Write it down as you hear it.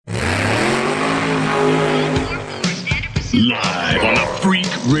Live on the Freak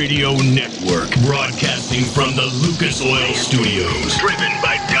Radio Network, broadcasting from the Lucas Oil Studios. Driven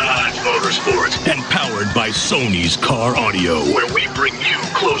by Dodge Motorsports and powered by Sony's Car Audio, where we bring you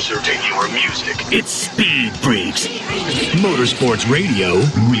closer to your music. It's Speed Freaks. Motorsports Radio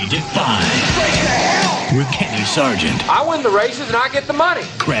redefined. With Kenny Sargent. I win the races and I get the money.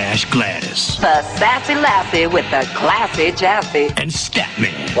 Crash Gladys. The sassy lassie with the classy chassis. And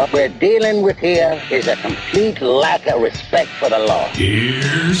Statman. What we're dealing with here is a complete lack of respect for the law.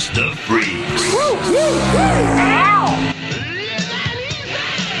 Here's the Freaks. Woo, woo, woo. Ow!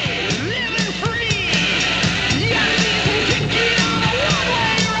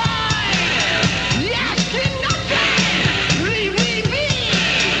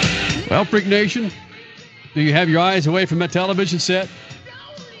 Well, Freak Nation, do you have your eyes away from that television set?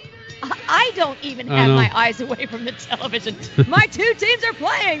 I don't even have my eyes away from the television. My two teams are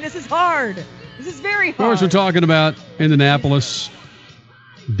playing. This is hard. This is very hard. Of course, we're talking about Indianapolis,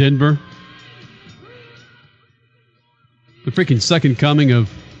 Denver. The freaking second coming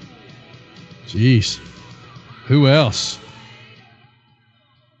of, jeez, who else?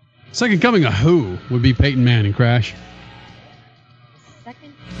 Second coming of who would be Peyton Manning, Crash?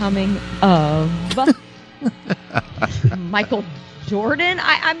 Second coming of Michael Jordan?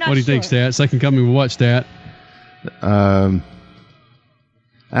 I'm not sure. What do you think, Stat? Second coming of what, Stat? I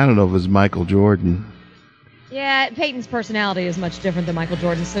don't know if it's Michael Jordan. Yeah, Peyton's personality is much different than Michael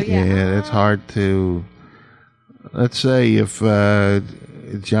Jordan's, so yeah. Yeah, it's hard to... Let's say if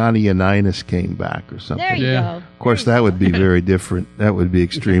Johnny Unitas came back or something. There you go. Of course, that would be very different. That would be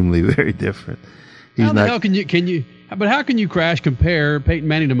extremely, very different. How the hell can you... But how can you, Crash, compare Peyton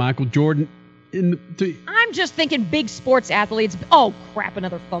Manning to Michael Jordan? I'm just thinking big sports athletes. Oh, crap,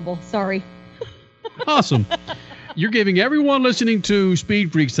 another fumble. Sorry. Awesome. You're giving everyone listening to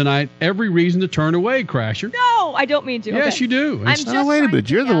Speed Freaks tonight every reason to turn away, Crasher. No, I don't mean to. Yes, okay. you do. Wait a minute.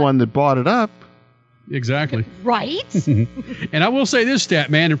 You're the one that bought it up. Exactly. Right? And I will say this, Stat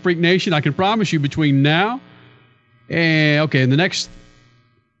Man and Freak Nation, I can promise you between now and, in the next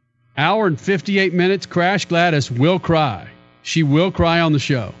hour and 58 minutes, Crash Gladys will cry. She will cry on the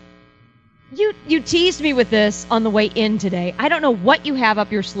show. You teased me with this on the way in today. I don't know what you have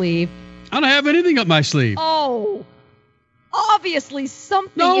up your sleeve. I don't have anything up my sleeve. Oh, obviously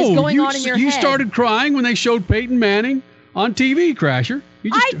something is going on in your head. You started crying when they showed Peyton Manning on TV, Crasher.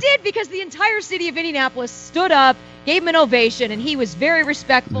 I did, because the entire city of Indianapolis stood up, gave him an ovation, and he was very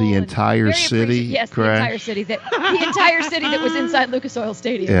respectful. The entire city? Yes, Crash? the entire city. The entire city that was inside Lucas Oil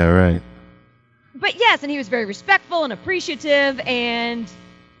Stadium. Yeah, right. But yes, and he was very respectful and appreciative, and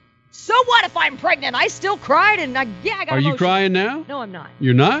so what if I'm pregnant? I still cried, and I got Are you emotional. crying now? No, I'm not.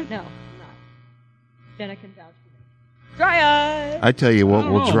 You're not? No, I'm not. Jenna can vouch for me. Dry eyes. I tell you what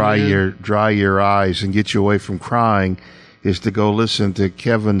will dry your eyes and get you away from crying is to go listen to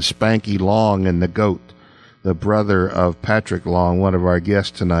Kevin Spanky Long and the GOAT, the brother of Patrick Long, one of our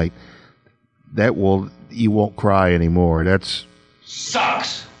guests tonight. You won't cry anymore. That's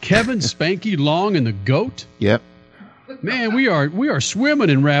sucks. Kevin Spanky Long and the GOAT? Yep. Man, we are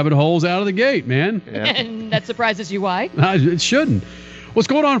swimming in rabbit holes out of the gate, man. Yeah. And that surprises you, why? It shouldn't. What's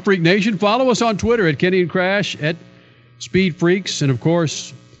going on, Freak Nation? Follow us on Twitter at Kenny and Crash, at Speed Freaks, and of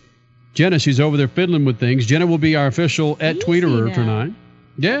course, Jenna, she's over there fiddling with things. Jenna will be our official @Tweeterer tonight.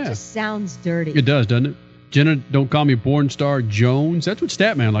 Yeah. That just sounds dirty. It does, doesn't it? Jenna, don't call me porn star Jones. That's what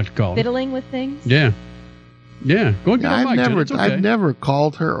Statman likes to call her. Fiddling with things? Yeah. Yeah. Go and get on mic, Jenna. It's okay. I've never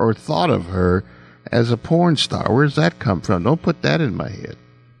called her or thought of her as a porn star. Where's that come from? Don't put that in my head.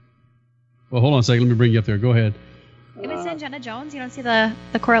 Well, hold on a second. Let me bring you up there. Go ahead. It was in Jenna Jones. You don't see the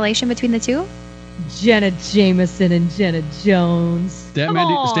correlation between the two? Jenna Jameson and Jenna Jones.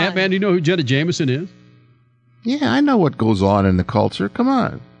 Statman, do you know who Jenna Jameson is? Yeah, I know what goes on in the culture. Come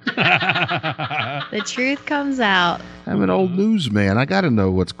on. The truth comes out. I'm an old newsman. I got to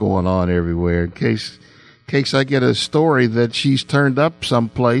know what's going on everywhere in case I get a story that she's turned up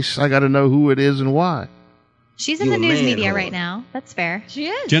someplace. I got to know who it is and why. She's in the news media right now. That's fair. She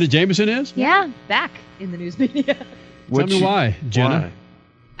is. Jenna Jameson is? Yeah. Back in the news media. Tell me why, Jenna. Why?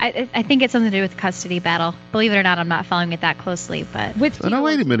 I think it's something to do with custody battle. Believe it or not, I'm not following it that closely, but no,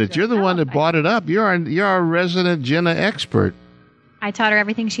 wait a minute. You're the one that bought it up. You're our resident Jenna expert. I taught her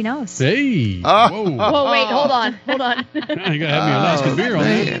everything she knows. Hey. Oh. Whoa. Whoa, wait, hold on. You gotta have me Alaskan beer on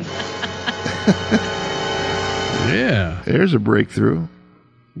that. Yeah. There's a breakthrough.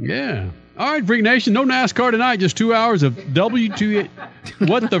 Yeah. All right, Freak Nation. No NASCAR tonight. Just 2 hours of W2.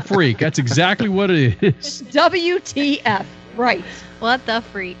 What the freak? That's exactly what it is. WTF. Right. What the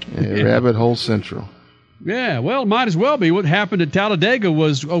freak? Yeah, Rabbit Hole Central. Yeah, well, might as well be. What happened at Talladega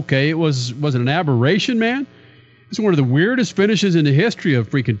was, okay, was it an aberration, man? It's one of the weirdest finishes in the history of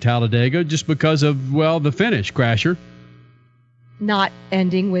freaking Talladega just because of, well, the finish, Crasher. Not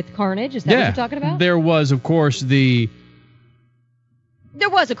ending with carnage? Is that what you're talking about? There was, of course, There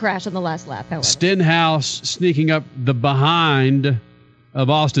was a crash on the last lap, however. Stenhouse sneaking up the behind of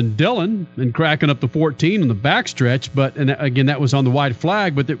Austin Dillon and cracking up the 14 on the backstretch. But, and again, that was on the white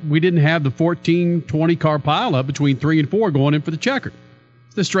flag, but we didn't have the 14-20 car pileup between 3 and 4 going in for the checkered.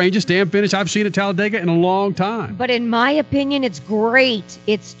 It's the strangest damn finish I've seen at Talladega in a long time. But in my opinion, it's great.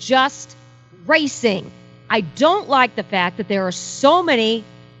 It's just racing. I don't like the fact that there are so many,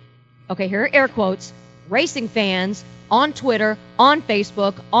 okay, here are air quotes, racing fans on Twitter, on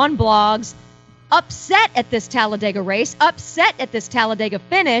Facebook, on blogs, upset at this Talladega race, upset at this Talladega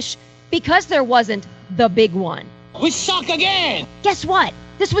finish because there wasn't the big one. We suck again! Guess what?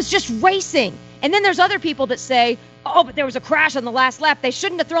 This was just racing. And then there's other people that say, oh, but there was a crash on the last lap. They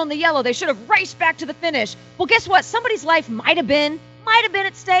shouldn't have thrown the yellow. They should have raced back to the finish. Well, guess what? Somebody's life might have been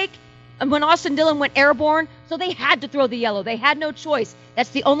at stake. And when Austin Dillon went airborne, so they had to throw the yellow. They had no choice. That's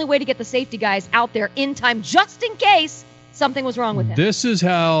the only way to get the safety guys out there in time, just in case something was wrong with him. This is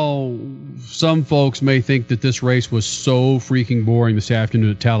how some folks may think that this race was so freaking boring this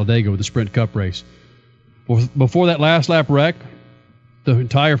afternoon at Talladega with the Sprint Cup race. Before that last lap wreck, the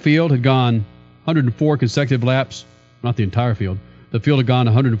entire field had gone 104 consecutive laps. Not the entire field. The field had gone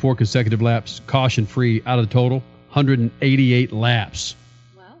 104 consecutive laps, caution-free out of the total, 188 laps.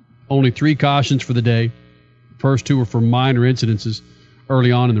 Wow. Only 3 cautions for the day. First 2 were for minor incidences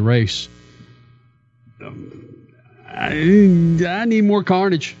early on in the race. I need more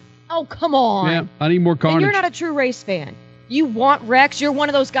carnage. Oh, come on. Yeah, I need more carnage. And you're not a true race fan. You want wrecks. You're one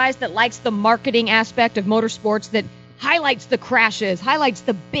of those guys that likes the marketing aspect of motorsports that highlights the crashes, highlights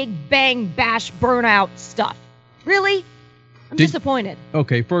the big bang, bash, burnout stuff. Really? I'm disappointed.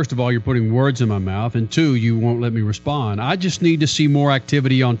 Okay, first of all, you're putting words in my mouth, and 2, you won't let me respond. I just need to see more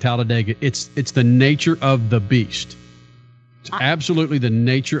activity on Talladega. It's the nature of the beast. It's absolutely the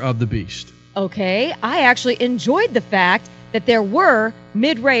nature of the beast. Okay, I actually enjoyed the fact that there were,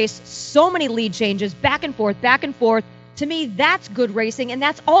 mid-race, so many lead changes, back and forth, back and forth. To me, that's good racing, and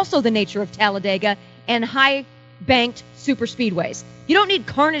that's also the nature of Talladega and high-banked super speedways. You don't need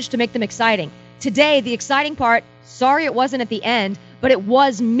carnage to make them exciting. Today, the exciting part, sorry it wasn't at the end, but it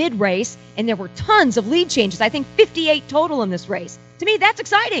was mid-race, and there were tons of lead changes. I think 58 total in this race. To me, that's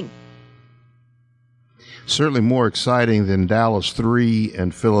exciting. Certainly more exciting than Dallas 3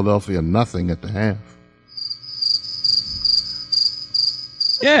 and Philadelphia nothing at the half.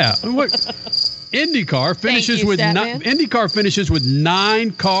 Yeah. IndyCar finishes with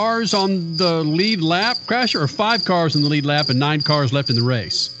 9 cars on the lead lap, Crasher, or 5 cars on the lead lap and 9 cars left in the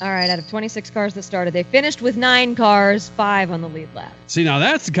race. All right, out of 26 cars that started, they finished with 9 cars, 5 on the lead lap. See, now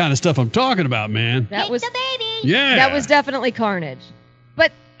that's the kind of stuff I'm talking about, man. That was the baby. Yeah. That was definitely carnage.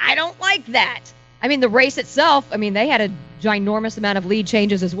 But I don't like that. I mean, the race itself, they had a ginormous amount of lead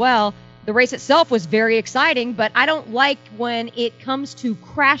changes as well. The race itself was very exciting, but I don't like when it comes to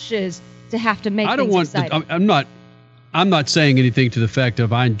crashes to have to make things exciting. I'm not saying anything to the effect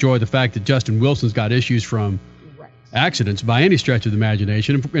of I enjoy the fact that Justin Wilson's got issues from accidents by any stretch of the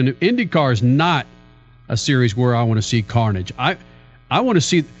imagination. And IndyCar is not a series where I want to see carnage. I want to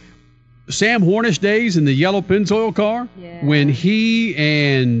see Sam Hornish days in the yellow Pennzoil car when he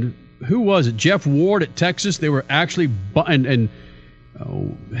and who was it? Jeff Ward at Texas. They were actually it was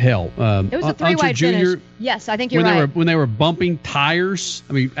a 3-wide finish. Yes, I think you're right. When they were bumping tires,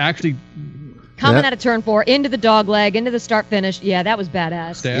 actually coming out of turn 4 into the dog leg, into the start finish. Yeah, that was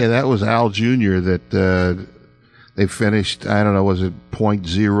badass. Yeah, that was Al Jr. that they finished. I don't know, was it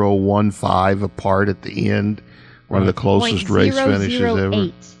 .015 apart at the end? One of the closest race finishes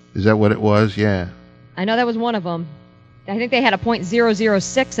ever. Is that what it was? Yeah. I know that was one of them. I think they had a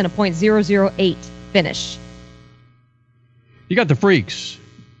 .006 and a .008 finish. You got the freaks.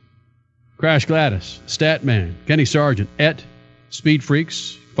 Crash Gladys, Statman, Kenny Sargent, at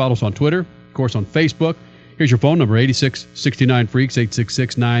SpeedFreaks. Follow us on Twitter, of course on Facebook. Here's your phone number, 8669-FREAKS,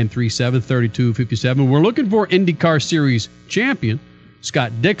 866-937-3257. We're looking for IndyCar Series champion,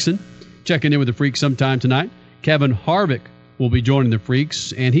 Scott Dixon, checking in with the Freaks sometime tonight. Kevin Harvick will be joining the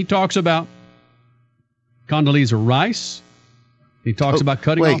Freaks, and he talks about Condoleezza Rice. He talks about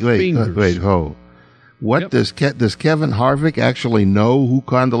cutting off fingers. What does Kevin Harvick actually know who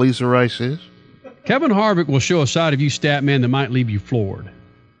Condoleezza Rice is? Kevin Harvick will show a side of you, Statman, that might leave you floored.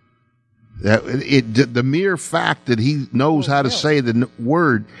 The mere fact that he knows how to say the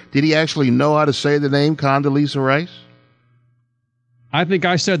word, did he actually know how to say the name Condoleezza Rice? I think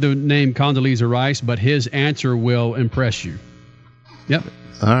I said the name Condoleezza Rice, but his answer will impress you. Yep.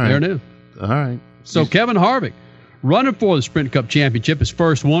 All right. There it is. All right. So Kevin Harvick running for the Sprint Cup Championship, his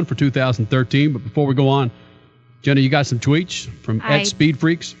first one for 2013. But before we go on, Jenna, you got some tweets from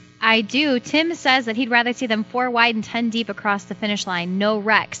 @SpeedFreaks? I do. Tim says that he'd rather see them 4 wide and 10 deep across the finish line. No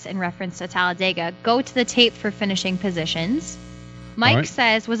wrecks, in reference to Talladega. Go to the tape for finishing positions. Mike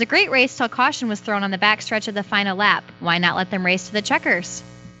says, was a great race till caution was thrown on the back stretch of the final lap. Why not let them race to the checkers?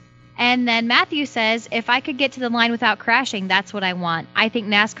 And then Matthew says, if I could get to the line without crashing, that's what I want. I think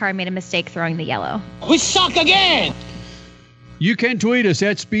NASCAR made a mistake throwing the yellow. We suck again! You can tweet us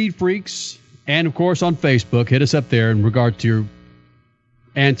 @SpeedFreaks and, of course, on Facebook. Hit us up there in regard to your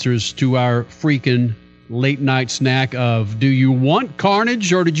answers to our freaking late night snack of, do you want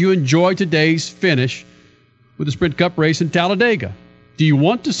carnage or did you enjoy today's finish with the Sprint Cup race in Talladega? Do you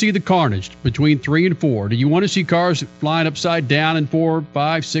want to see the carnage between 3 and 4? Do you want to see cars flying upside down and 4,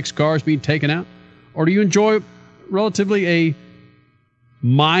 5, 6 cars being taken out? Or do you enjoy relatively a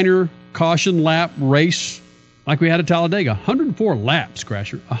minor caution lap race like we had at Talladega? 104 laps,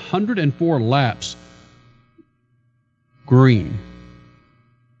 Crasher. 104 laps. Green.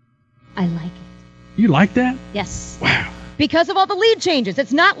 I like it. You like that? Yes. Wow. Because of all the lead changes.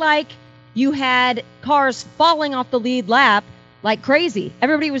 It's not like you had cars falling off the lead lap like crazy.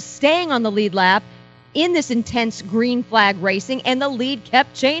 Everybody was staying on the lead lap in this intense green flag racing, and the lead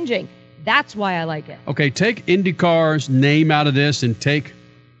kept changing. That's why I like it. Okay, take IndyCar's name out of this and take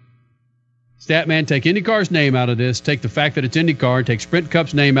Statman, take IndyCar's name out of this, take the fact that it's IndyCar, take Sprint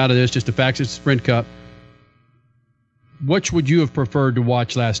Cup's name out of this, just the fact it's Sprint Cup. Which would you have preferred to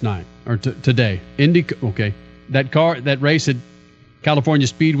watch last night or today? Okay, that race at California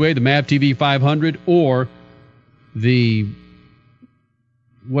Speedway, the MAV TV 500, or the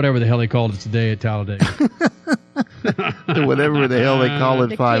whatever the hell they called it today at Talladega. Whatever the hell they call it,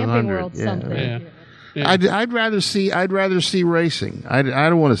 the 500. World something. Yeah. I'd rather see racing. I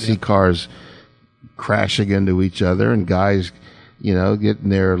don't want to see cars crashing into each other and guys, getting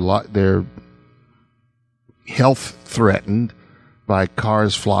their health threatened by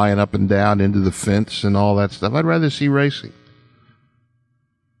cars flying up and down into the fence and all that stuff. I'd rather see racing.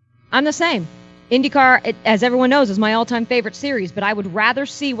 I'm the same. IndyCar, as everyone knows, is my all-time favorite series, but I would rather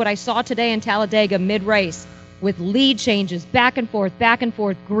see what I saw today in Talladega mid-race with lead changes, back and forth,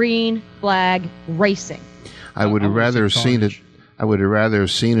 green flag racing. I would have rather seen it. I would have rather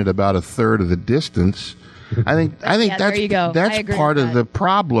seen it about a third of the distance. I think that's part of the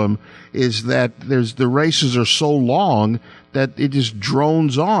problem is that the races are so long that it just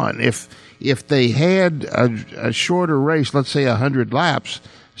drones on. If they had a shorter race, let's say 100 laps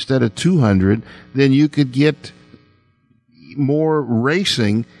instead of 200, then you could get more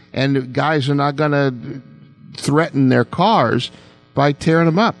racing, and guys are not going to threaten their cars by tearing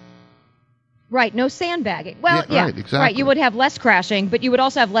them up. Right, no sandbagging. Well, yeah, right, exactly. Right, you would have less crashing, but you would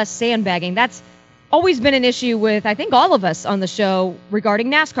also have less sandbagging. That's always been an issue with, I think, all of us on the show regarding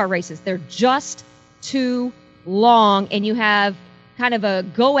NASCAR races. They're just too long, and you have kind of a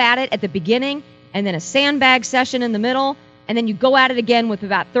go at it at the beginning and then a sandbag session in the middle, and then you go at it again with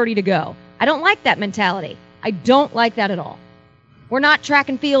about 30 to go. I don't like that mentality. I don't like that at all. We're not track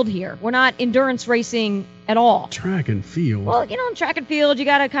and field here. We're not endurance racing at all. Track and field? Well, in track and field, you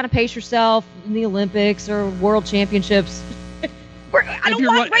got to kind of pace yourself in the Olympics or World Championships. I don't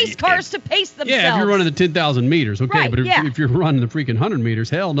want race cars to pace themselves. Yeah, if you're running the 10,000 meters, okay. Right, but if you're running the freaking 100 meters,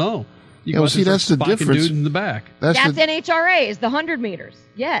 hell no. That's the difference. Dude in the back. That's NHRA is the 100 meters.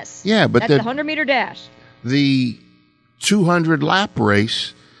 Yes. Yeah, but that's the 100-meter dash. The 200 lap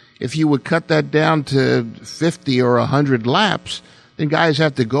race, if you would cut that down to 50 or 100 laps, then guys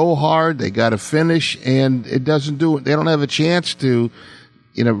have to go hard. They got to finish, and it doesn't do it. They don't have a chance to,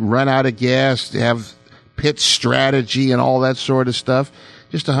 run out of gas, to have pit strategy and all that sort of stuff.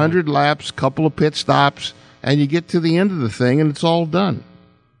 Just 100 laps, couple of pit stops, and you get to the end of the thing, and it's all done.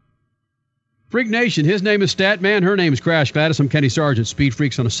 Freak Nation, his name is Statman. Her name is Crash Gladys. I'm Kenny Sargent, Speed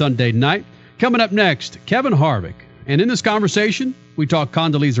Freaks on a Sunday night. Coming up next, Kevin Harvick. And in this conversation, we talk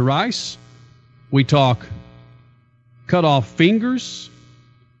Condoleezza Rice. We talk cut off fingers.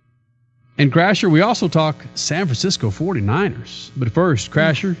 And Crasher, we also talk San Francisco 49ers. But first,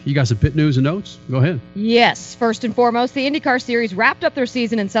 Crasher, you got some pit news and notes? Go ahead. Yes. First and foremost, the IndyCar Series wrapped up their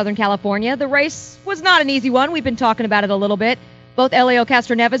season in Southern California. The race was not an easy one. We've been talking about it a little bit. Both Elio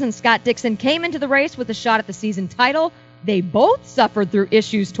Castroneves and Scott Dixon came into the race with a shot at the season title. They both suffered through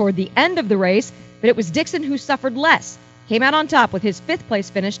issues toward the end of the race, but it was Dixon who suffered less. Came out on top with his 5th place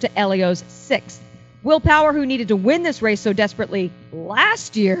finish to Elio's 6th. Will Power, who needed to win this race so desperately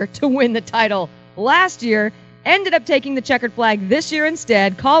last year to win the title last year, ended up taking the checkered flag this year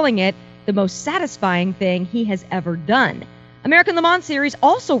instead, calling it the most satisfying thing he has ever done. American Le Mans Series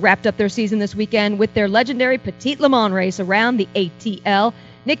also wrapped up their season this weekend with their legendary Petite Le Mans race around the ATL.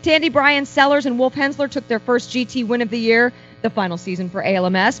 Nick Tandy, Brian Sellers, and Wolf Hensler took their first GT win of the year, the final season for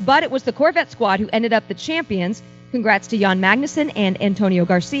ALMS, but it was the Corvette squad who ended up the champions. Congrats to Jan Magnussen and Antonio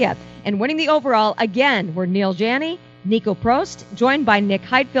Garcia. And winning the overall again were Neil Janney, Nico Prost, joined by Nick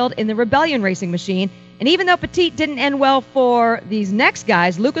Heidfeld in the Rebellion Racing Machine. And even though Petite didn't end well for these next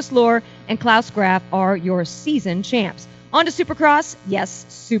guys, Lucas Luhr and Klaus Graf are your season champs. On to Supercross. Yes,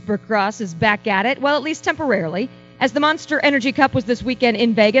 Supercross is back at it, well, at least temporarily. As the Monster Energy Cup was this weekend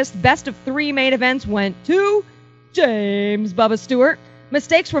in Vegas, best of 3 main events went to James Bubba Stewart.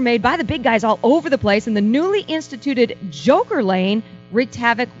 Mistakes were made by the big guys all over the place, and the newly instituted Joker Lane wreaked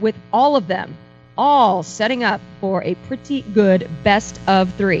havoc with all of them, all setting up for a pretty good best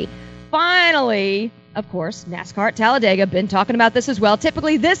of 3. Finally, of course, NASCAR at Talladega. Been talking about this as well.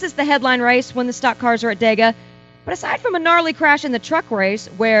 Typically, this is the headline race when the stock cars are at Dega. But aside from a gnarly crash in the truck race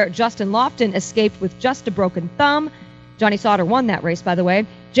where Justin Lofton escaped with just a broken thumb, Johnny Sauter won that race, by the way,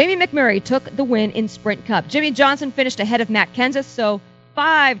 Jamie McMurray took the win in Sprint Cup. Jimmy Johnson finished ahead of Matt Kenseth, so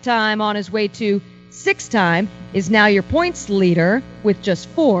 5-time on his way to 6-time is now your points leader with just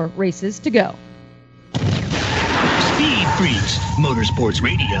 4 races to go. Speed Freaks, Motorsports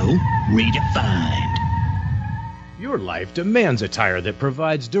Radio, redefined. Your life demands a tire that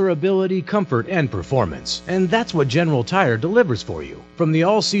provides durability, comfort, and performance. And that's what General Tire delivers for you. From the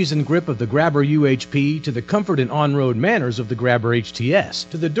all-season grip of the Grabber UHP, to the comfort and on-road manners of the Grabber HTS,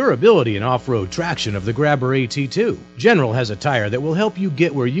 to the durability and off-road traction of the Grabber AT2, General has a tire that will help you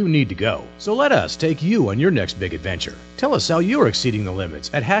get where you need to go. So let us take you on your next big adventure. Tell us how you're exceeding the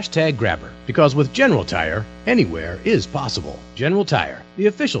limits at #Grabber. Because with General Tire, anywhere is possible. General Tire, the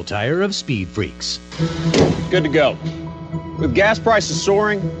official tire of Speed Freaks. Good to go. With gas prices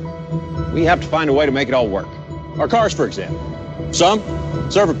soaring, we have to find a way to make it all work. Our cars, for example. Some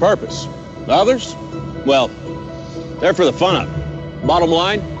serve a purpose. Others, well, they're for the fun of it. Bottom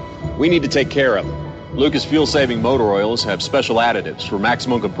line, we need to take care of them. Lucas fuel-saving motor oils have special additives for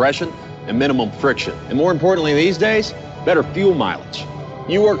maximum compression and minimum friction. And more importantly these days, better fuel mileage.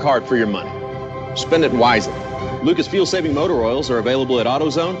 You work hard for your money. Spend it wisely. Lucas fuel-saving motor oils are available at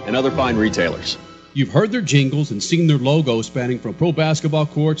AutoZone and other fine retailers. You've heard their jingles and seen their logos spanning from pro basketball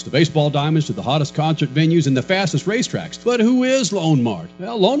courts to baseball diamonds to the hottest concert venues and the fastest racetracks. But who is Lone Mart?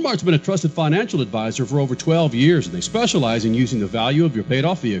 Well, Lone Mart's been a trusted financial advisor for over 12 years, and they specialize in using the value of your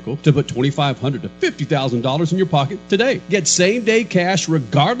paid-off vehicle to put $2,500 to $50,000 in your pocket today. Get same-day cash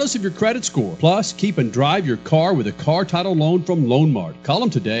regardless of your credit score. Plus, keep and drive your car with a car title loan from Lone Mart. Call them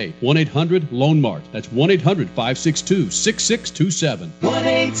today. 1-800-LONE-MART. That's 1-800-562-6627.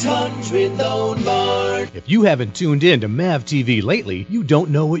 1-800-LONE-MART. If you haven't tuned in to MAV TV lately, you don't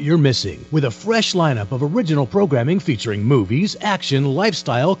know what you're missing. With a fresh lineup of original programming featuring movies, action,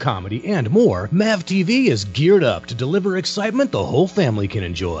 lifestyle, comedy, and more, MAV TV is geared up to deliver excitement the whole family can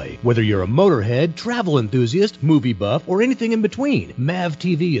enjoy. Whether you're a motorhead, travel enthusiast, movie buff, or anything in between, MAV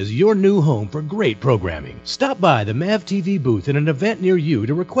TV is your new home for great programming. Stop by the MAV TV booth in an event near you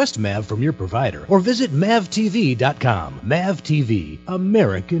to request MAV from your provider, or visit MAVTV.com. MAV TV,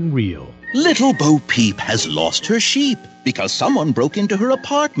 American Real. Little Bo Peep has lost her sheep because someone broke into her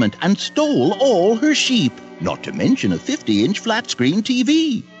apartment and stole all her sheep, not to mention a 50-inch flat-screen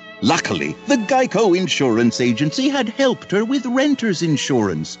TV. Luckily, the Geico Insurance Agency had helped her with renter's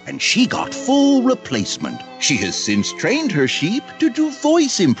insurance, and she got full replacement. She has since trained her sheep to do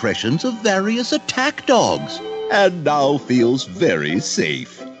voice impressions of various attack dogs, and now feels very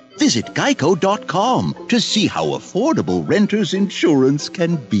safe. Visit Geico.com to see how affordable renter's insurance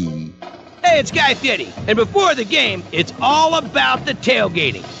can be. Hey, it's Guy Fieri, and before the game, it's all about the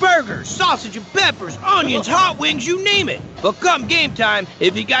tailgating. Burgers, sausage and peppers, onions, hot wings, you name it. But come game time,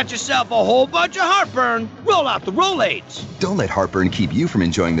 if you got yourself a whole bunch of heartburn, roll out the Rolaids. Don't let heartburn keep you from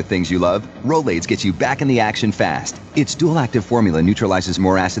enjoying the things you love. Rolaids gets you back in the action fast. Its dual-active formula neutralizes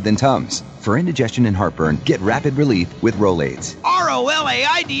more acid than Tums. For indigestion and heartburn, get rapid relief with Rolaids.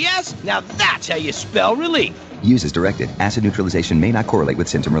 Rolaids? Now that's how you spell relief. Use as directed. Acid neutralization may not correlate with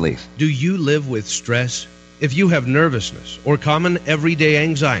symptom relief. Do you live with stress? If you have nervousness or common everyday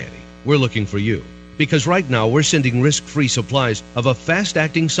anxiety, we're looking for you. Because right now we're sending risk-free supplies of a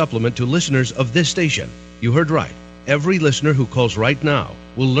fast-acting supplement to listeners of this station. You heard right. Every listener who calls right now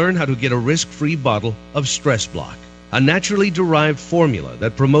will learn how to get a risk-free bottle of Stress Block, a naturally derived formula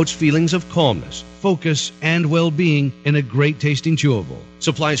that promotes feelings of calmness, focus, and well-being in a great-tasting chewable.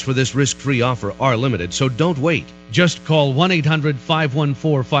 Supplies for this risk-free offer are limited, so don't wait. Just call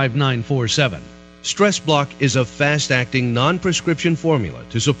 1-800-514-5947. Stress Block is a fast-acting, non-prescription formula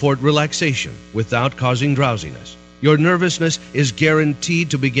to support relaxation without causing drowsiness. Your nervousness is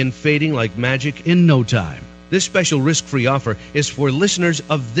guaranteed to begin fading like magic in no time. This special risk-free offer is for listeners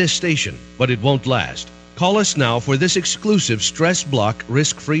of this station, but it won't last. Call us now for this exclusive stress block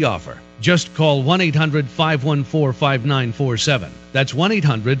risk-free offer. Just call 1-800-514-5947. That's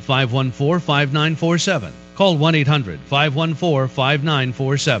 1-800-514-5947. Call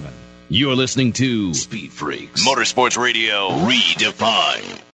 1-800-514-5947. You're listening to Speed Freaks Motorsports Radio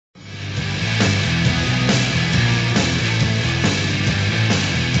Redefined.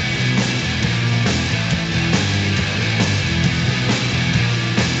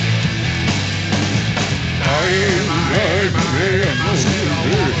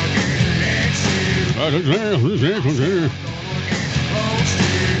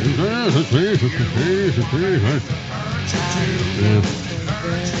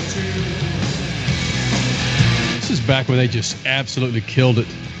 This is back when they just absolutely killed it.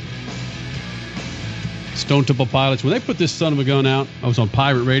 Stone Temple Pilots, when they put this son of a gun out, I was on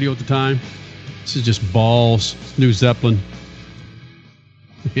pirate radio at the time. This is just balls. It's New Zeppelin.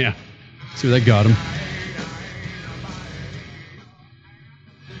 Yeah. See where they got him.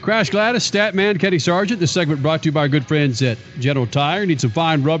 Crash Gladys, Statman, Kenny Sargent. This segment brought to you by our good friends at General Tire. Need some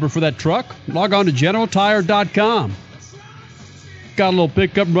fine rubber for that truck? Log on to GeneralTire.com. Got a little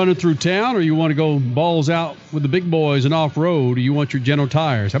pickup running through town, or you want to go balls out with the big boys and off-road, or you want your General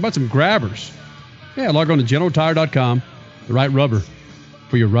Tires? How about some grabbers? Yeah, log on to GeneralTire.com. The right rubber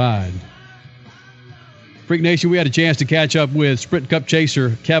for your ride. Freak Nation, we had a chance to catch up with Sprint Cup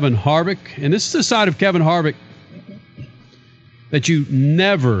chaser Kevin Harvick. And this is the side of Kevin Harvick that you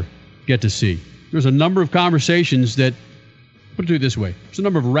never get to see. There's a number of conversations that, put it this way, there's a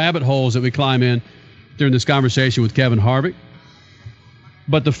number of rabbit holes that we climb in during this conversation with Kevin Harvick.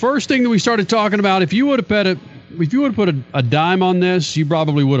 But the first thing that we started talking about, if you would have put a dime on this, you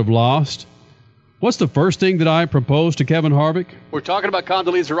probably would have lost. What's the first thing that I proposed to Kevin Harvick? We're talking about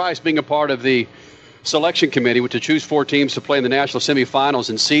Condoleezza Rice being a part of the selection committee to choose 4 teams to play in the national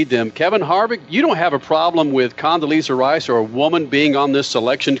semifinals and seed them. Kevin Harvick, you don't have a problem with Condoleezza Rice or a woman being on this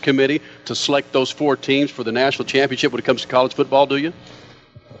selection committee to select those 4 teams for the national championship when it comes to college football, do you?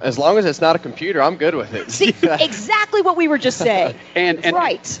 As long as it's not a computer, I'm good with it. See, exactly what we were just saying. And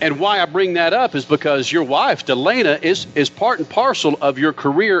right. And why I bring that up is because your wife, Delana, is part and parcel of your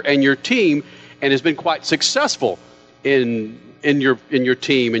career and your team, and has been quite successful in your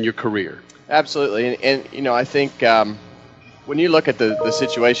team and your career. Absolutely. And you know, I think when you look at the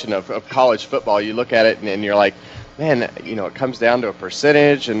situation of college football, you look at it and you're like, man, you know, it comes down to a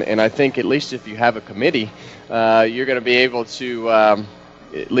percentage. And I think at least if you have a committee, you're going to be able to,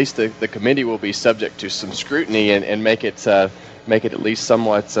 at least the committee will be subject to some scrutiny and make it at least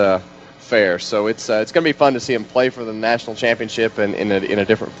somewhat fair. So it's going to be fun to see him play for the national championship in a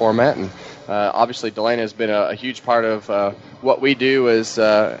different format. And obviously, Delana has been a huge part of what we do as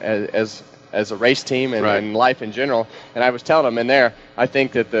a race team and life in general. And I was telling him in there, I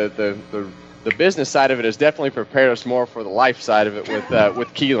think that the business side of it has definitely prepared us more for the life side of it with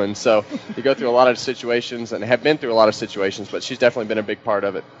Keelan. So you go through a lot of situations and have been through a lot of situations, but she's definitely been a big part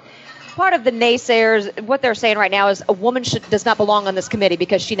of it. Part of the naysayers, what they're saying right now is a woman does not belong on this committee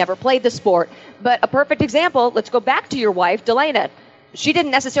because she never played the sport. But a perfect example, let's go back to your wife, Delana. She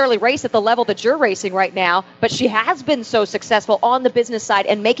didn't necessarily race at the level that you're racing right now, but she has been so successful on the business side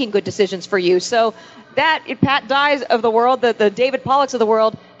and making good decisions for you. So that Pat Dyes of the world, the David Pollocks of the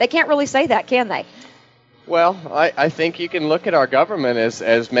world, they can't really say that, can they? Well, I think you can look at our government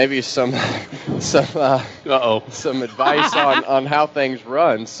as maybe some advice on how things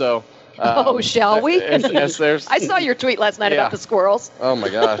run. So shall we? As there's, I saw your tweet last night about the squirrels. Oh my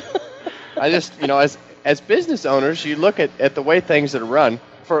God! I just, you know, as business owners, you look at the way things are run.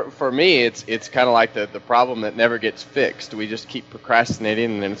 For me, it's kind of like the problem that never gets fixed. We just keep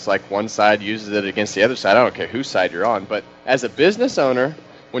procrastinating, and then it's like one side uses it against the other side. I don't care whose side you're on. But as a business owner,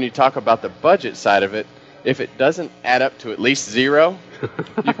 when you talk about the budget side of it, if it doesn't add up to at least 0,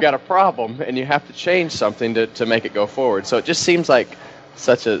 you've got a problem, and you have to change something to make it go forward. So it just seems like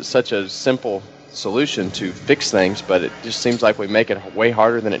such a simple solution to fix things, but it just seems like we make it way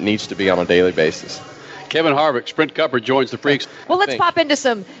harder than it needs to be on a daily basis. Kevin Harvick, Sprint Cupper, joins the Freaks. Well, let's pop into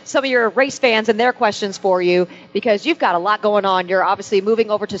some of your race fans and their questions for you, because you've got a lot going on. You're obviously moving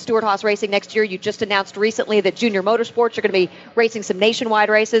over to Stewart-Haas Racing next year. You just announced recently that Junior Motorsports are going to be racing some nationwide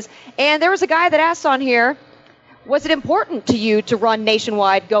races. And there was a guy that asked on here, was it important to you to run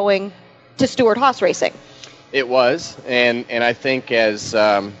nationwide going to Stewart-Haas Racing? It was, and I think as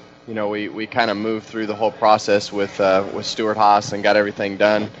you know, we kind of moved through the whole process with Stewart-Haas and got everything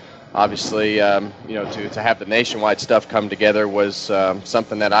done. Obviously, you know, to have the nationwide stuff come together was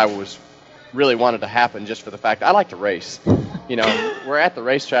something that I was really wanted to happen just for the fact I like to race. You know, we're at the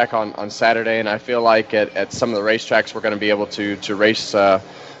racetrack on Saturday, and I feel like at some of the racetracks we're going to be able to race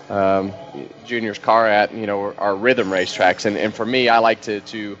Junior's car at, you know, our rhythm racetracks. And for me, I like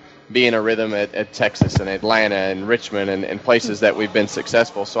to be in a rhythm at Texas and Atlanta and Richmond and places that we've been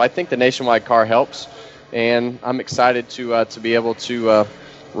successful. So I think the nationwide car helps, and I'm excited to be able to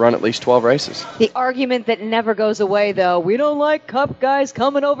run at least 12 races. The argument that never goes away, though, we don't like Cup guys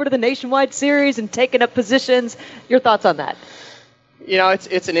coming over to the Nationwide Series and taking up positions. Your thoughts on that? You know,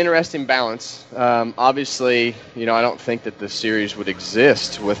 it's an interesting balance. Obviously, you know, I don't think that the series would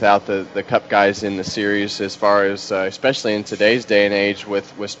exist without the Cup guys in the series, as far as, especially in today's day and age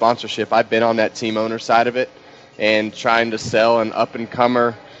with sponsorship. I've been on that team owner side of it, and trying to sell an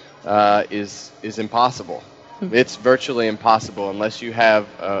up-and-comer is impossible. It's virtually impossible unless you have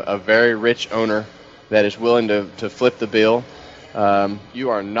a very rich owner that is willing to flip the bill. You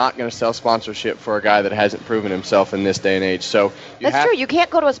are not going to sell sponsorship for a guy that hasn't proven himself in this day and age. So that's true. You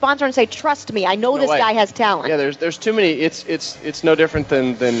can't go to a sponsor and say, "Trust me, I know this guy has talent." Yeah, there's too many. It's no different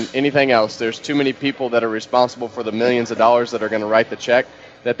than anything else. There's too many people that are responsible for the millions of dollars that are going to write the check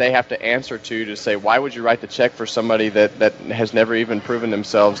that they have to answer to say, why would you write the check for somebody that has never even proven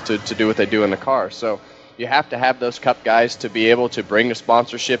themselves to do what they do in the car? So you have to have those Cup guys to be able to bring the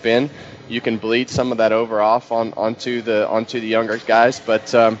sponsorship in. You can bleed some of that off onto the younger guys,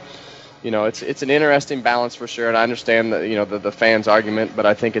 but you know, it's an interesting balance for sure. And I understand the fans' argument, but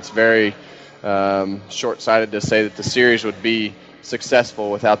I think it's very short-sighted to say that the series would be successful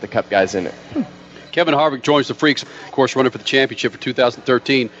without the Cup guys in it. Kevin Harvick joins the Freaks, of course, running for the championship for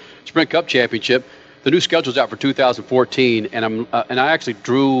 2013 Sprint Cup Championship. The new schedule's out for 2014, and I actually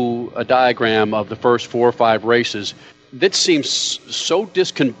drew a diagram of the first 4 or 5 races. That seems so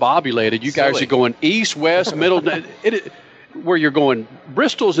discombobulated. You guys are going east, west, middle. Where you're going,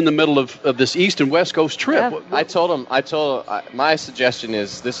 Bristol's in the middle of this east and west coast trip. Yeah. I told him, my suggestion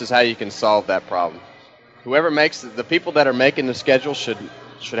is this is how you can solve that problem. Whoever makes the people that are making the schedule should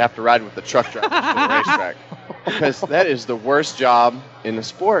have to ride with the truck drivers for the racetrack, because that is the worst job in the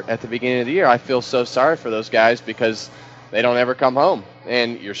sport at the beginning of the year. I feel so sorry for those guys because they don't ever come home,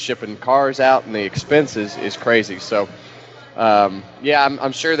 and you're shipping cars out, and the expense is crazy. So, yeah,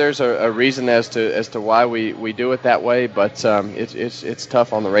 I'm sure there's a reason as to why we do it that way, but it's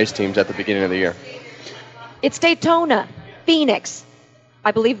tough on the race teams at the beginning of the year. It's Daytona, Phoenix, I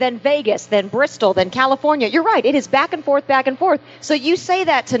believe, then Vegas, then Bristol, then California. You're right. It is back and forth, back and forth. So you say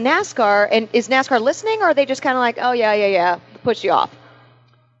that to NASCAR, and is NASCAR listening, or are they just kind of like, oh, yeah, push you off?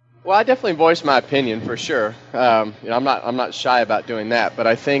 Well, I definitely voiced my opinion for sure. I'm not shy about doing that, but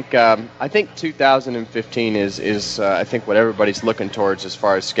I think 2015 is I think what everybody's looking towards as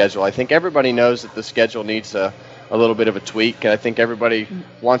far as schedule. I think everybody knows that the schedule needs a little bit of a tweak, and I think everybody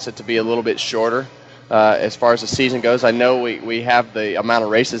wants it to be a little bit shorter. As far as the season goes, I know we have the amount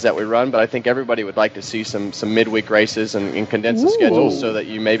of races that we run, but I think everybody would like to see some midweek races and condense the schedule so that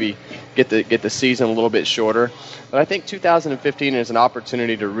you maybe get the season a little bit shorter. But I think 2015 is an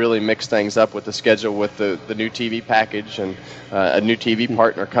opportunity to really mix things up with the schedule, with the new TV package and a new TV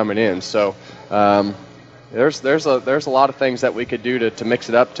partner coming in. So there's a lot of things that we could do to mix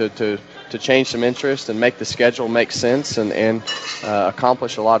it up to change some interest and make the schedule make sense and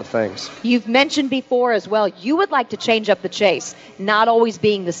accomplish a lot of things. You've mentioned before as well, you would like to change up the chase, not always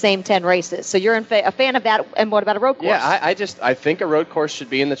being the same 10 races. So you're a fan of that, and what about a road course? Yeah, I think a road course should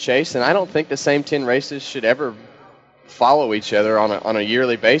be in the chase, and I don't think the same 10 races should ever follow each other on a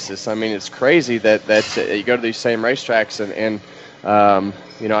yearly basis. I mean, it's crazy that you go to these same racetracks and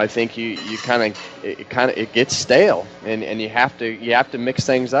I think it gets stale, and you have to mix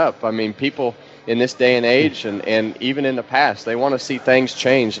things up. I mean, people in this day and age, and even in the past, they want to see things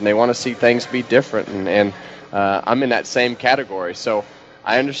change, and they want to see things be different, and I'm in that same category. So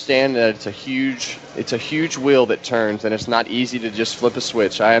I understand that it's a huge wheel that turns, and it's not easy to just flip a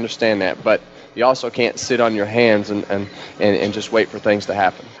switch. I understand that, but you also can't sit on your hands and just wait for things to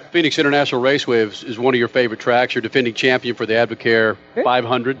happen. Phoenix International Raceway is one of your favorite tracks. You're defending champion for the Advocare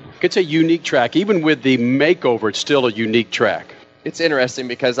 500. It's a unique track. Even with the makeover, it's still a unique track. It's interesting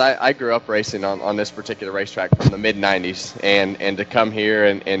because I grew up racing on this particular racetrack from the mid-'90s, and to come here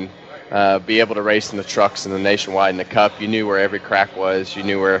and be able to race in the trucks and the Nationwide and the Cup, you knew where every crack was. You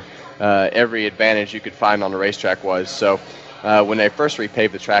knew where every advantage you could find on the racetrack was. So when they first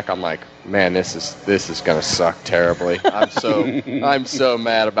repaved the track, I'm like, man, this is gonna suck terribly. I'm so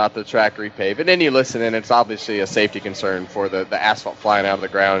mad about the track repave. And then you listen, and it's obviously a safety concern for the asphalt flying out of the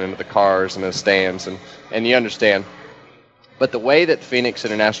ground into the cars and the stands, and you understand. But the way that Phoenix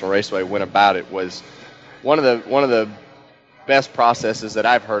International Raceway went about it was one of the best processes that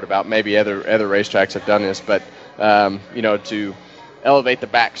I've heard about. Maybe other racetracks have done this, but to elevate the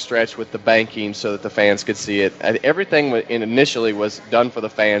back stretch with the banking so that the fans could see it. Everything initially was done for the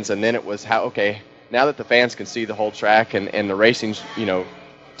fans, and then it was now that the fans can see the whole track and the racing,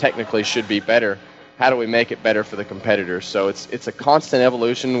 technically should be better, how do we make it better for the competitors? So it's a constant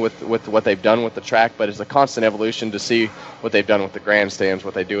evolution with what they've done with the track, but it's a constant evolution to see what they've done with the grandstands,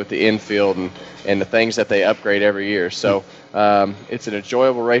 what they do with the infield, and the things that they upgrade every year. So it's an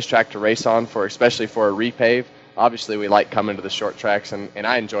enjoyable racetrack to race on, especially for a repave. Obviously, we like coming to the short tracks, and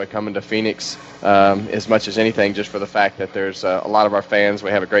I enjoy coming to Phoenix as much as anything, just for the fact that there's a lot of our fans.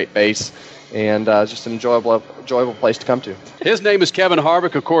 We have a great base, and just an enjoyable place to come to. His name is Kevin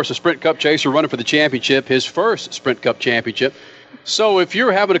Harvick, of course, a Sprint Cup chaser running for the championship, his first Sprint Cup championship. So if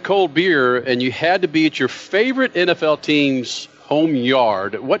you're having a cold beer and you had to be at your favorite NFL team's home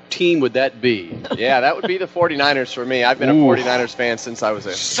yard, what team would that be? Yeah, that would be the 49ers for me. I've been a 49ers fan since I was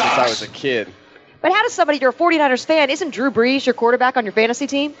a kid. But how does somebody, you're a 49ers fan, isn't Drew Brees your quarterback on your fantasy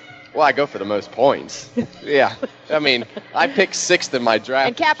team? Well, I go for the most points. Yeah. I mean, I picked 6th in my draft.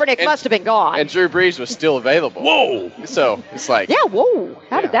 And Kaepernick must have been gone. And Drew Brees was still available. Whoa! So, it's like... Yeah, whoa.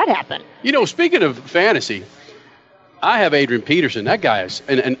 How did that happen? Speaking of fantasy, I have Adrian Peterson. That guy is...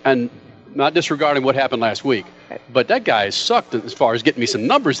 And not disregarding what happened last week, but that guy has sucked as far as getting me some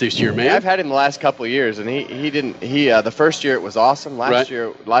numbers this year, man. Yeah, I've had him the last couple of years, and he didn't... the first year it was awesome. Last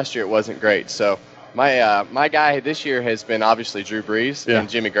year it wasn't great, so... My guy this year has been obviously Drew Brees and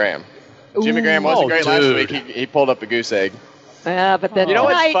Jimmy Graham. Jimmy Graham wasn't great last week. He pulled up a goose egg. Yeah, but then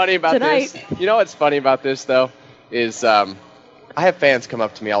what's funny about this? You know what's funny about this though is I have fans come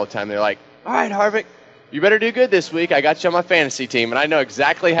up to me all the time. They're like, "All right, Harvick, you better do good this week. I got you on my fantasy team," and I know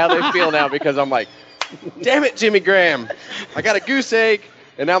exactly how they feel now because I'm like, "Damn it, Jimmy Graham, I got a goose egg."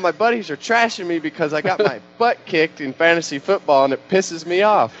 And now my buddies are trashing me because I got my butt kicked in fantasy football, and it pisses me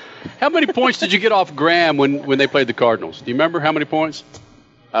off. How many points did you get off Graham when they played the Cardinals? Do you remember how many points?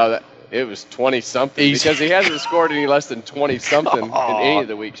 It was 20-something because he hasn't scored any less than 20-something in any of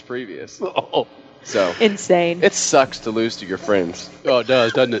the weeks previous. So insane. It sucks to lose to your friends. Oh, it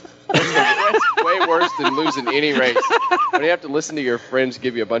does, doesn't it? It's way worse than losing any race. When you have to listen to your friends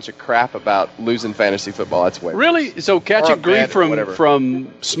give you a bunch of crap about losing fantasy football, that's way worse. Really? So catching grief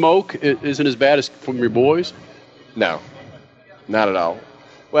from smoke isn't as bad as from your boys? No, not at all.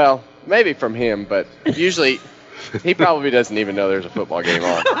 Well, maybe from him, but usually he probably doesn't even know there's a football game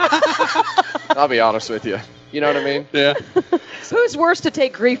on. I'll be honest with you. You know what I mean? Yeah. So who's worse to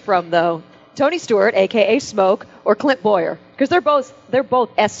take grief from, though? Tony Stewart, a.k.a. Smoke, or Clint Boyer? Because they're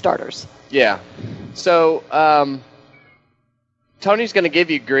both S starters. Yeah. So Tony's going to give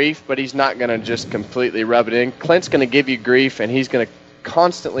you grief, but he's not going to just completely rub it in. Clint's going to give you grief, and he's going to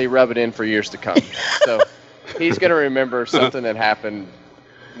constantly rub it in for years to come. So he's going to remember something that happened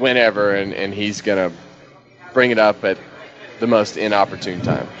whenever, and he's going to bring it up at the most inopportune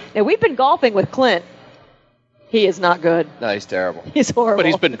time. Now, we've been golfing with Clint. He is not good. No, he's terrible. He's horrible. But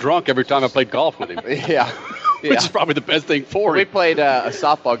he's been drunk every time I played golf with him. Yeah. Which is probably the best thing for him. We played a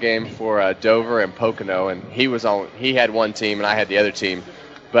softball game for Dover and Pocono, and he had one team and I had the other team.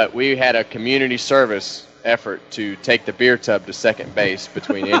 But we had a community service effort to take the beer tub to second base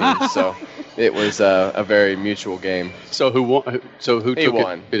between innings, so it was a very mutual game. So who won? He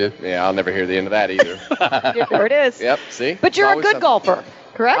won. Yeah, I'll never hear the end of that either. Yeah, there it is. Yep, see? But you're a good golfer,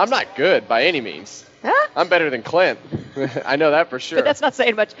 correct? I'm not good by any means. Huh? I'm better than Clint. I know that for sure. But that's not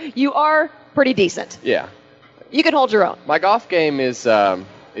saying much. You are pretty decent. Yeah. You can hold your own. My golf game is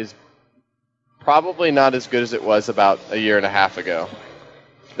probably not as good as it was about a year and a half ago.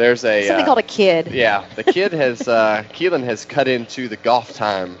 There's something called a kid. Yeah, the kid has Keelan has cut into the golf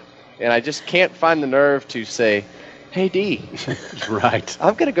time, and I just can't find the nerve to say, "Hey D, right?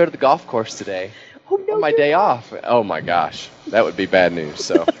 I'm gonna go to the golf course today on my day off." Oh my gosh, that would be bad news.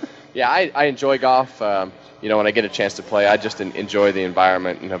 So, yeah, I enjoy golf. When I get a chance to play, I just enjoy the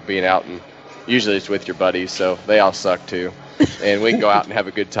environment and being out, and usually it's with your buddies, so they all suck too. And we can go out and have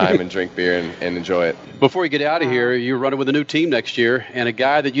a good time and drink beer and enjoy it. Before you get out of here, you're running with a new team next year, and a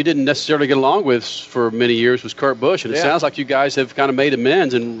guy that you didn't necessarily get along with for many years was Kurt Busch, and it sounds like you guys have kind of made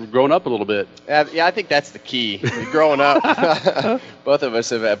amends and grown up a little bit. Yeah, I think that's the key. Growing up. Both of us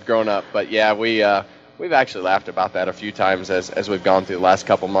have grown up, but yeah, we've actually laughed about that a few times as we've gone through the last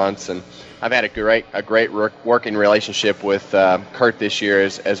couple months, and I've had a great working relationship with Kurt this year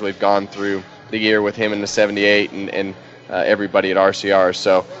as we've gone through the year with him in the 78 and everybody at RCR.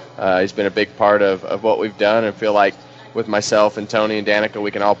 So he's been a big part of what we've done, and feel like with myself and Tony and Danica,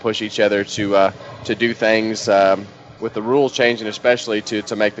 we can all push each other to do things with the rules changing, especially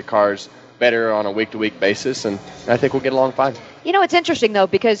to make the cars better on a week-to-week basis, and I think we'll get along fine. You know, it's interesting, though,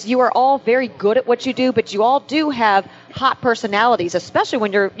 because you are all very good at what you do, but you all do have hot personalities, especially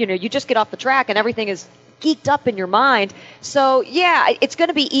when you just get off the track and everything is geeked up in your mind. So, yeah, it's going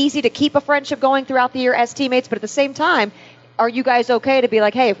to be easy to keep a friendship going throughout the year as teammates, but at the same time, are you guys okay to be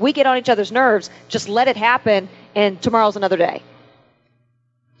like, hey, if we get on each other's nerves, just let it happen, and tomorrow's another day?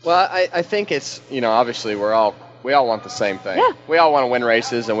 Well, I think it's, obviously we all want the same thing. Yeah. We all want to win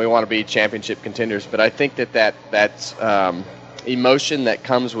races and we want to be championship contenders, but I think that's emotion that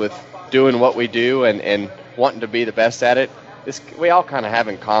comes with doing what we do and wanting to be the best at it, we all kind of have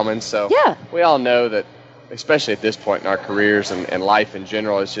in common. So yeah. We all know that, especially at this point in our careers and life in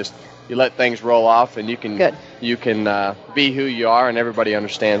general, it's just you let things roll off and you can be who you are and everybody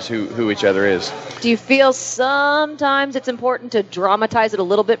understands who each other is. Do you feel sometimes it's important to dramatize it a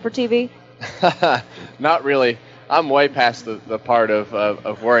little bit for TV? Not really. I'm way past the part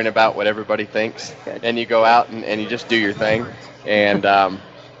of worrying about what everybody thinks. Good. And you go out and you just do your thing, and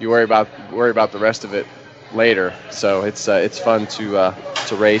you worry about the rest of it later. So it's fun to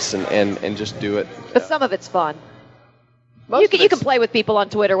race and just do it. But some of it's fun. You can play with people on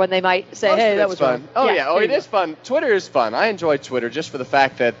Twitter when they might say, "Hey, that was fun." Wrong. Oh yeah, it is fun. Twitter is fun. I enjoy Twitter just for the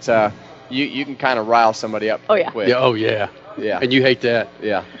fact that you can kind of rile somebody up. Quick. Yeah. Oh yeah. Yeah. And you hate that.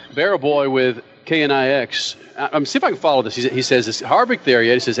 Yeah. Barrel Boy with KNIX. I'm see if I can follow this. He says, "Is Harvick there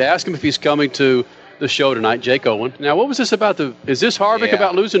yet?" He says, "Ask him if he's coming to the show tonight." Jake Owen. Now, what was this about? Is this Harvick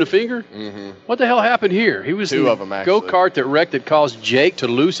about losing a finger? Mm-hmm. What the hell happened here? He was two of them actually. Go-kart that wrecked that caused Jake to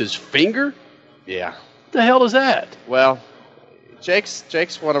lose his finger. Yeah. What the hell is that? Well,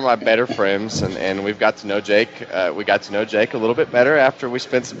 Jake's one of my better friends, and we've got to know Jake. We got to know Jake a little bit better after we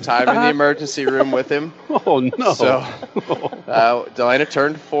spent some time in the emergency room with him. Oh, no. So, Delana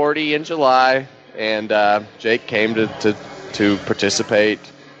turned 40 in July, and Jake came to participate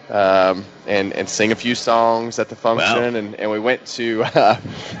and sing a few songs at the function, wow. and we went to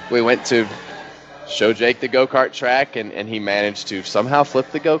show Jake the go-kart track, and he managed to somehow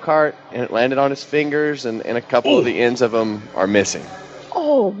flip the go-kart, and it landed on his fingers, and a couple of the ends of them are missing.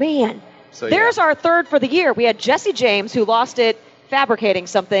 Oh, man. So, there's our third for the year. We had Jesse James, who lost it fabricating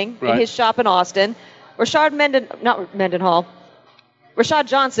something in his shop in Austin. Rashad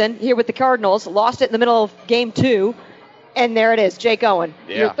Johnson, here with the Cardinals, lost it in the middle of Game 2. And there it is, Jake Owen.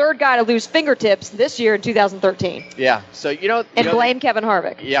 Yeah. Your third guy to lose fingertips this year in 2013. Yeah, so blame Kevin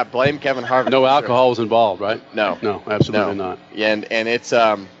Harvick. Yeah, blame Kevin Harvick. No alcohol was involved, right? No, absolutely not. Yeah, and it's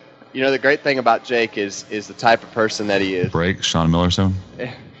the great thing about Jake is the type of person that he is. Break Sean Miller zone.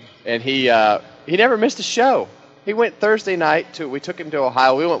 And he never missed a show. He went Thursday night we took him to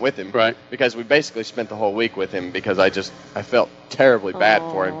Ohio. We went with him, right? Because we basically spent the whole week with him because I felt terribly bad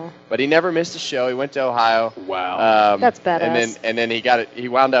for him. But he never missed a show. He went to Ohio. Wow, that's badass. And then he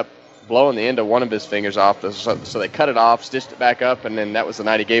wound up blowing the end of one of his fingers off. So they cut it off, stitched it back up, and then that was the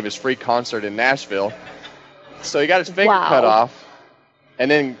night he gave his free concert in Nashville. So he got his finger cut off, and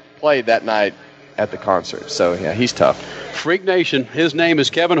then played that night at the concert. So yeah, he's tough. Freak Nation, his name is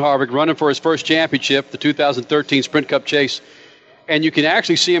Kevin Harvick, running for his first championship, the 2013 Sprint Cup Chase. And you can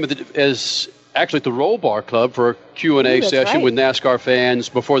actually see him at the Roll Bar Club for a Q&A session with NASCAR fans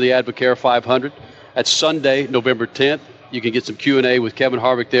before the Advocare 500. That's Sunday, November 10th. You can get some Q&A with Kevin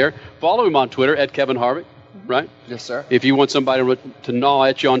Harvick there. Follow him on Twitter, @KevinHarvick, right? Yes, sir. If you want somebody to gnaw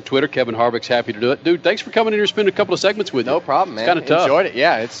at you on Twitter, Kevin Harvick's happy to do it. Dude, thanks for coming in here and spending a couple of segments with you. No problem, man. It's kind of tough. Enjoyed it.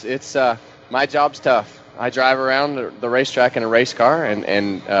 Yeah, it's my job's tough. I drive around the racetrack in a race car,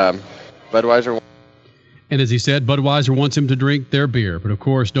 and Budweiser. And as he said, Budweiser wants him to drink their beer. But, of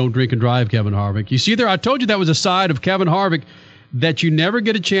course, don't drink and drive, Kevin Harvick. You see there, I told you that was a side of Kevin Harvick that you never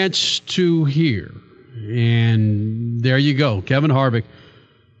get a chance to hear. And there you go, Kevin Harvick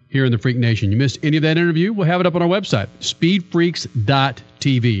here in the Freak Nation. You missed any of that interview? We'll have it up on our website,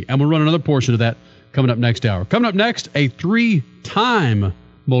 speedfreaks.tv. And we'll run another portion of that coming up next hour. Coming up next, a 3-time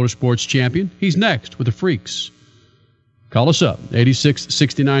motorsports champion. He's next with the Freaks. Call us up,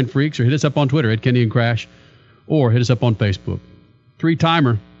 8669 Freaks, or hit us up on Twitter @Kenny and Crash, or hit us up on Facebook.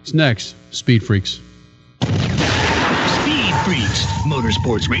 3-timer. It's next. Speed Freaks. Speed Freaks,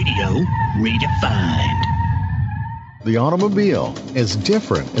 Motorsports Radio, redefined. The automobile, as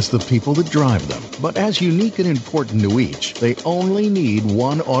different as the people that drive them, but as unique and important to each, they only need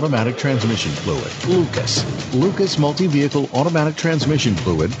one automatic transmission fluid, Lucas. Lucas Multi-Vehicle Automatic Transmission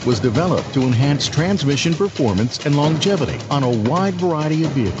Fluid was developed to enhance transmission performance and longevity on a wide variety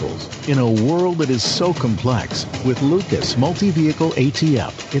of vehicles. In a world that is so complex, with Lucas Multi-Vehicle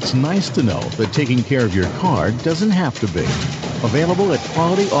ATF, it's nice to know that taking care of your car doesn't have to be. Available at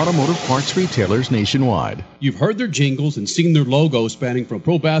quality automotive parts retailers nationwide. You've heard their jingles and seen their logos spanning from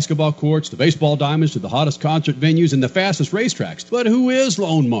pro basketball courts to baseball diamonds to the hottest concert venues and the fastest racetracks. But who is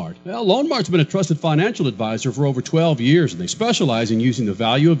Lone Mart? Well, Lone Mart's been a trusted financial advisor for over 12 years, and they specialize in using the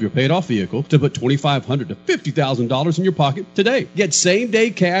value of your paid-off vehicle to put $2,500 to $50,000 in your pocket today. Get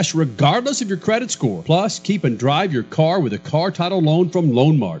same-day cash regardless of your credit score. Plus, keep and drive your car with a car title loan from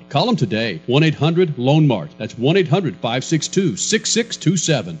Lone Mart. Call them today. 1-800-LONE-MART. That's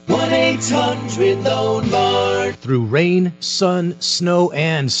 1-800-562-6627. 1-800-LONE-MART. Through rain, sun, snow,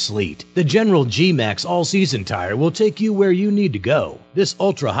 and sleet, the General G-Max all-season tire will take you where you need to go. This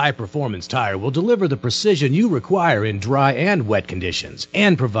ultra-high-performance tire will deliver the precision you require in dry and wet conditions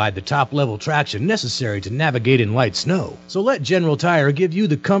and provide the top-level traction necessary to navigate in light snow. So let General Tire give you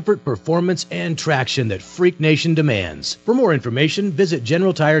the comfort, performance, and traction that Freak Nation demands. For more information, visit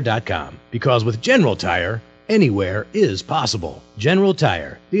GeneralTire.com. Because with General Tire, anywhere is possible. General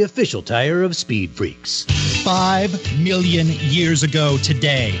Tire, the official tire of Speed Freaks. 5 million years ago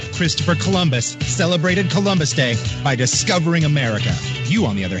today, Christopher Columbus celebrated Columbus Day by discovering America. You,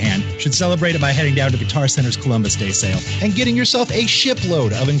 on the other hand, should celebrate it by heading down to Guitar Center's Columbus Day sale and getting yourself a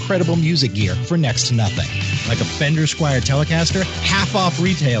shipload of incredible music gear for next to nothing. Like a Fender Squier Telecaster, half off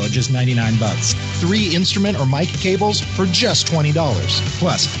retail at just $99. 3 instrument or mic cables for just $20.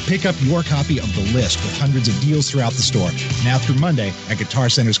 Plus, pick up your copy of The List with hundreds of deals throughout the store, now through Monday at Guitar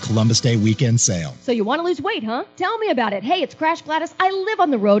Center's Columbus Day weekend sale. So you want to lose weight, huh? Tell me about it. Hey, it's Crash Gladys. I live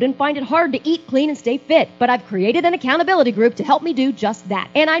on the road and find it hard to eat clean and stay fit, but I've created an accountability group to help me do just that.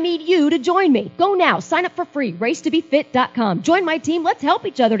 And I need you to join me. Go now. Sign up for free. Racetobefit.com. Join my team. Let's help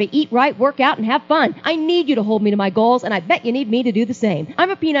each other to eat right, work out, and have fun. I need you to hold me to my goals, and I bet you need me to do the same.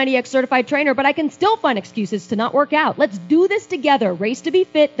 I'm a P90X certified trainer, but I can still find excuses to not work out. Let's do this together.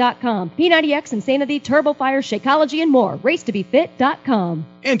 Racetobefit.com. P90X, Insanity, TurboFire, Shakeology, and more. Racetobefit.com.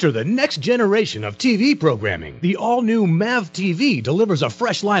 Enter the next generation of TV programming. The all-new MAV TV delivers a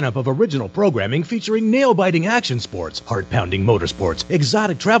fresh lineup of original programming featuring nail-biting action sports, heart-pounding motorsports,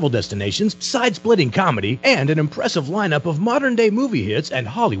 exotic travel destinations, side-splitting comedy, and an impressive lineup of modern-day movie hits and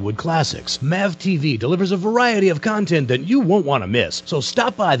Hollywood classics. MAV TV delivers a variety of content that you won't want to miss. So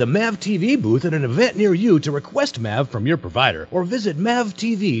stop by the MAV TV booth at an event near you to request MAV from your provider or visit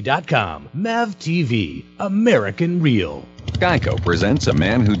MAVTV.com. MAV TV, American Real. Geico presents a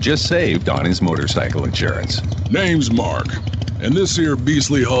man who just saved on his motorcycle insurance. Name's Mark, and this here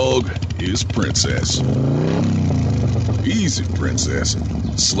beastly hog is Princess. Easy, Princess.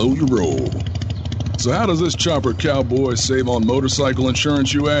 Slowly roll. So how does this chopper cowboy save on motorcycle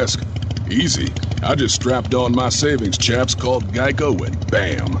insurance, you ask? Easy. I just strapped on my savings chaps called Geico and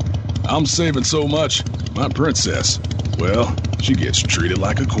bam! I'm saving so much, my Princess, well, she gets treated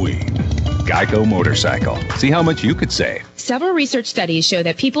like a queen. Geico Motorcycle. See how much you could save. Several research studies show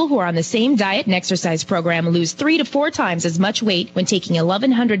that people who are on the same diet and exercise program lose 3 to 4 times as much weight when taking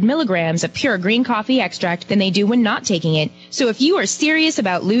 1,100 milligrams of pure green coffee extract than they do when not taking it. So if you are serious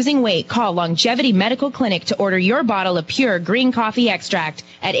about losing weight, call Longevity Medical Clinic to order your bottle of pure green coffee extract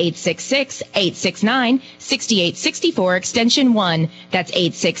at 866-869-6864 extension 1. That's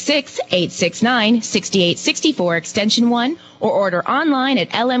 866-869-6864 extension 1. Or order online at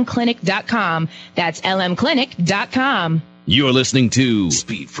lmclinic.com. That's lmclinic.com. You're listening to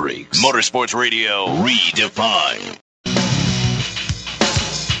Speed Freaks Motorsports Radio Redefined.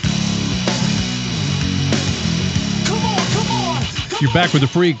 You're back with the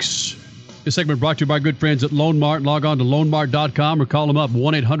Freaks. This segment brought to you by good friends at Lone Mart. Log on to lonemart.com or call them up,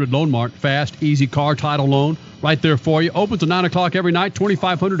 1-800-LONE-MART. Fast, easy car title loan right there for you. Open till 9 o'clock every night,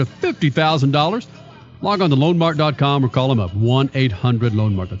 $2,500 to $50,000. Log on to lonemart.com or call them up,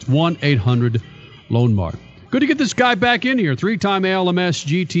 1-800-LONE-MART. That's 1-800-LONE-MART. Good to get this guy back in here. 3-time ALMS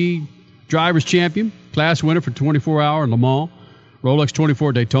GT Drivers Champion, class winner for 24-hour Le Mans, Rolex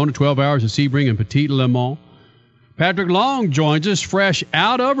 24 Daytona, 12 hours of Sebring and Petit Le Mans. Patrick Long joins us fresh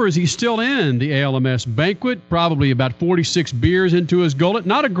out of, or is he still in the ALMS banquet? Probably about 46 beers into his gullet.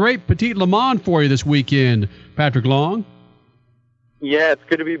 Not a great Petit Le Mans for you this weekend, Patrick Long. Yeah, it's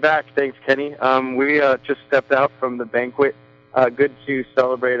good to be back. Thanks, Kenny. We just stepped out from the banquet. Good to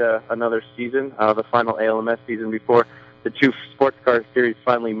celebrate another season, the final ALMS season before the two sports car series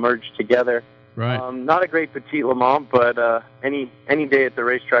finally merged together. Right. Not a great Petit Le Mans, but any day at the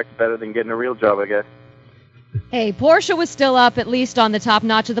racetrack is better than getting a real job, I guess. Hey, Porsche was still up, at least on the top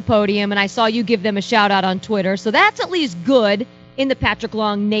notch of the podium, and I saw you give them a shout-out on Twitter, so that's at least good in the Patrick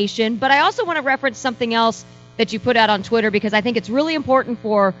Long Nation. But I also want to reference something else that you put out on Twitter, because I think it's really important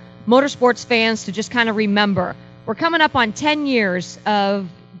for motorsports fans to just kind of remember. We're coming up on 10 years of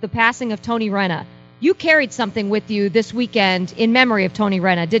the passing of Tony Renna. you carried something with you this weekend in memory of Tony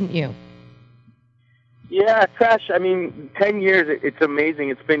Renna, didn't you? Yeah, Crash, 10 years, it's amazing.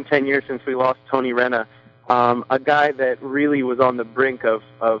 It's been 10 years since we lost Tony Renna, a guy that really was on the brink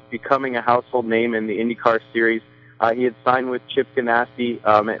of becoming a household name in the IndyCar series. He had signed with Chip Ganassi.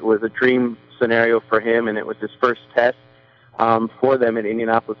 It was a dream scenario for him, and it was his first test for them at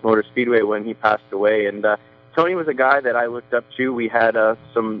Indianapolis Motor Speedway when he passed away. And Tony was a guy that I looked up to. We had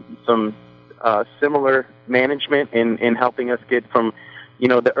some similar management in helping us get from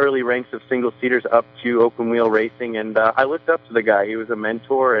the early ranks of single-seaters up to open-wheel racing, and I looked up to the guy. He was a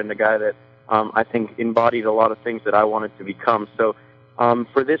mentor and a guy that I think embodied a lot of things that I wanted to become. So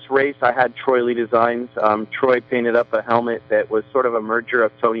for this race, I had Troy Lee Designs. Troy painted up a helmet that was sort of a merger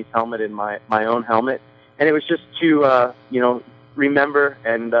of Tony's helmet and my own helmet, and it was just to remember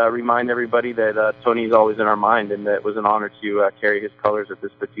and remind everybody that Tony's always in our mind, and that it was an honor to carry his colors at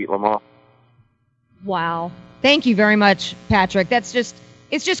this Petit Le Mans. Wow. Thank you very much, Patrick. It's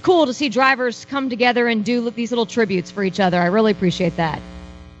just cool to see drivers come together and do these little tributes for each other. I really appreciate that.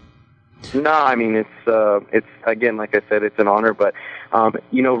 No, it's again, like I said, it's an honor, but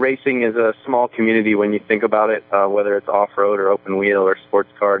racing is a small community when you think about it, whether it's off-road or open wheel or sports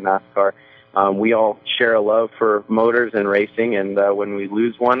car, NASCAR. We all share a love for motors and racing, and when we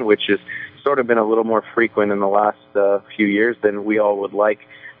lose one, which has sort of been a little more frequent in the last few years than we all would like,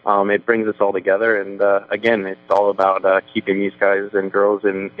 it brings us all together, and again, it's all about keeping these guys and girls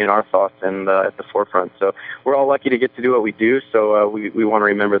in our thoughts and at the forefront. So we're all lucky to get to do what we do, so we want to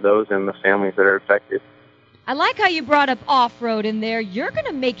remember those and the families that are affected. I like how you brought up off-road in there. You're going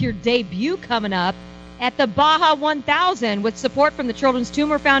to make your debut coming up at the Baja 1000 with support from the Children's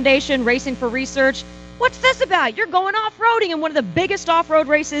Tumor Foundation, Racing for Research. What's this about? You're going off-roading in one of the biggest off-road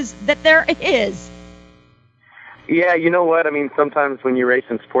races that there is. Yeah, you know what? Sometimes when you race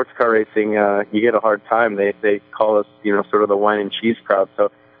in sports car racing, you get a hard time. They call us, sort of the wine and cheese crowd.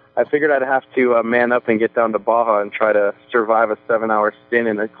 So I figured I'd have to man up and get down to Baja and try to survive a 7-hour stint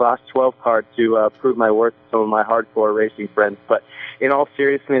in a Class 12 car to prove my worth to some of my hardcore racing friends. But in all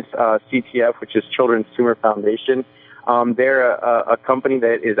seriousness, CTF, which is Children's Tumor Foundation, they're a company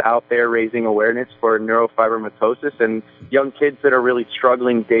that is out there raising awareness for neurofibromatosis and young kids that are really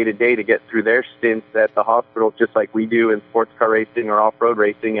struggling day to day to get through their stints at the hospital, just like we do in sports car racing or off-road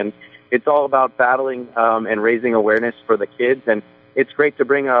racing. And it's all about battling and raising awareness for the kids. And it's great to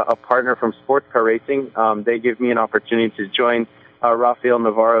bring a partner from sports car racing. They give me an opportunity to join Rafael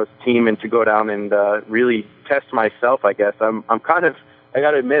Navarro's team and to go down and really test myself, I guess. I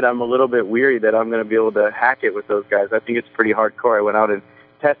got to admit, I'm a little bit weary that I'm going to be able to hack it with those guys. I think it's pretty hardcore. I went out and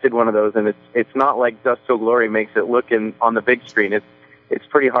tested one of those, and it's not like Dust Till Glory makes it look on the big screen. It's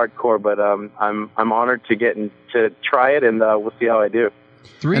pretty hardcore, but I'm honored to get to try it, and we'll see how I do.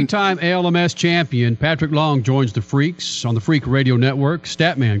 Three-time ALMS champion Patrick Long joins the Freaks on the Freak Radio Network.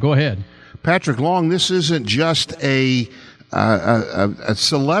 Statman, go ahead. Patrick Long, this isn't just a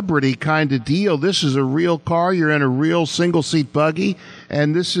celebrity kind of deal. This is a real car. You're in a real single-seat buggy,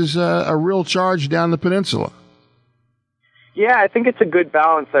 and this is a real charge down the peninsula. Yeah, I think it's a good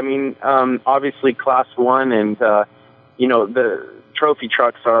balance. Obviously Class 1 and, the trophy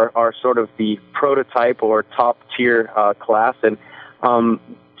trucks are sort of the prototype or top-tier class, and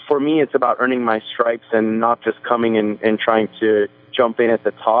for me, it's about earning my stripes and not just coming and trying to jump in at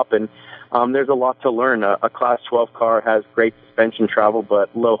the top. And there's a lot to learn. A Class 12 car has great suspension travel, but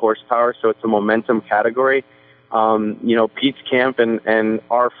low horsepower, so it's a momentum category. Pete's Camp and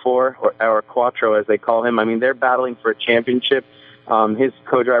R4, or Quattro, as they call him, they're battling for a championship. His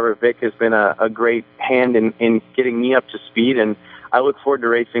co-driver, Vic, has been a great hand in getting me up to speed, and I look forward to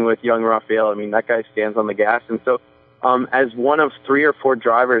racing with young Rafael. That guy stands on the gas. And so as one of 3 or 4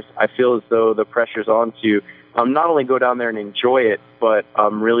 drivers, I feel as though the pressure's on to not only go down there and enjoy it, but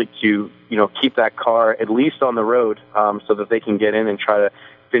really to keep that car at least on the road so that they can get in and try to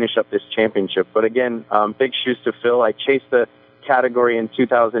finish up this championship. But again, big shoes to fill. I chased the category in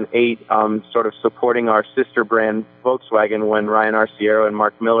 2008, sort of supporting our sister brand Volkswagen when Ryan Arciero and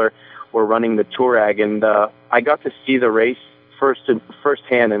Mark Miller were running the Touareg, and I got to see the race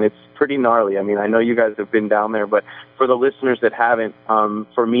firsthand, and it's pretty gnarly. I know you guys have been down there, but for the listeners that haven't,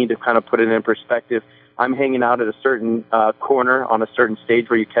 for me to kind of put it in perspective, I'm hanging out at a certain corner on a certain stage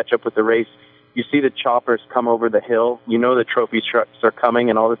where you catch up with the race. You see the choppers come over the hill. You know the trophy trucks are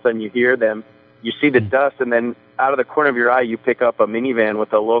coming, and all of a sudden you hear them. You see the dust, and then out of the corner of your eye, you pick up a minivan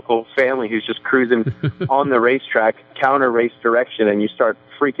with a local family who's just cruising on the racetrack, counter race direction, and you start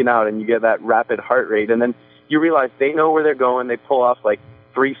freaking out, and you get that rapid heart rate. And then you realize they know where they're going. They pull off like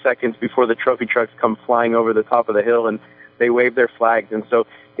 3 seconds before the trophy trucks come flying over the top of the hill, and they wave their flags. And so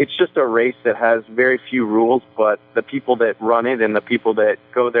it's just a race that has very few rules, but the people that run it and the people that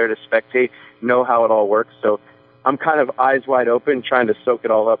go there to spectate know how it all works. So I'm kind of eyes wide open trying to soak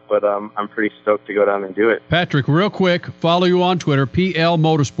it all up, but I'm pretty stoked to go down and do it. Patrick, real quick, follow you on Twitter, PL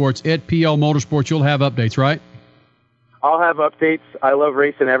Motorsports, at PL Motorsports. You'll have updates, right? I'll have updates. I love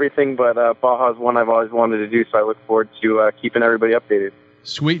racing everything, but Baja's one I've always wanted to do, so I look forward to keeping everybody updated.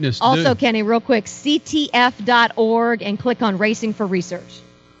 Sweetness. Also, Kenny, real quick, ctf.org and click on Racing for Research.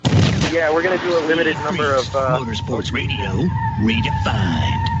 Yeah, we're going to do a limited number of... Motorsports Radio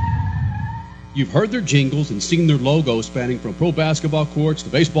redefined. You've heard their jingles and seen their logos spanning from pro basketball courts to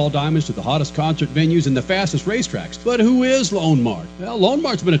baseball diamonds to the hottest concert venues and the fastest racetracks. But who is Lone Mart? Well, Lone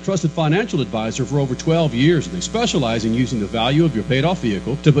Mart's been a trusted financial advisor for over 12 years, and they specialize in using the value of your paid-off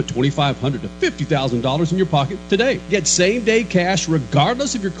vehicle to put $2,500 to $50,000 in your pocket today. Get same-day cash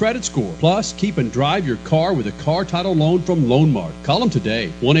regardless of your credit score. Plus, keep and drive your car with a car title loan from Lone Mart. Call them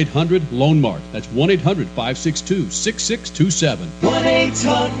today. 1-800-LONE-MART. That's 1-800-562-6627.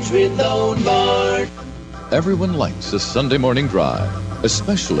 1-800-LONE-MART. Everyone likes a Sunday morning drive,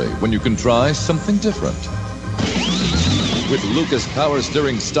 especially when you can try something different. With Lucas Power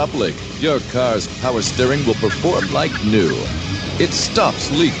Steering Stop Leak, your car's power steering will perform like new. It stops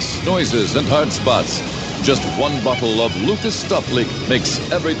leaks, noises, and hard spots. Just one bottle of Lucas Stop Leak makes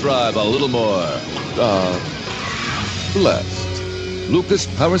every drive a little more, blessed. Lucas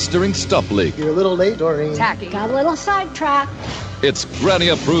Power Steering Stop Leak. You're a little late, Doreen. Tacky. Got a little sidetracked. It's granny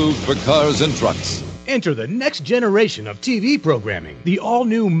approved for cars and trucks. Enter the next generation of TV programming. The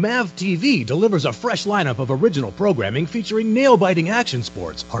all-new MAV TV delivers a fresh lineup of original programming featuring nail-biting action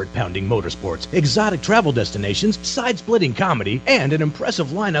sports, heart-pounding motorsports, exotic travel destinations, side-splitting comedy, and an impressive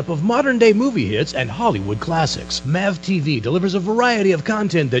lineup of modern-day movie hits and Hollywood classics. MAV TV delivers a variety of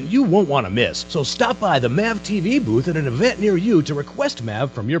content that you won't want to miss. So stop by the MAV TV booth at an event near you to request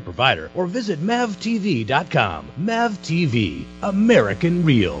MAV from your provider or visit mavtv.com. MAV TV, American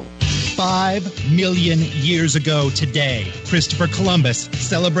Real. 5 million years ago today, Christopher Columbus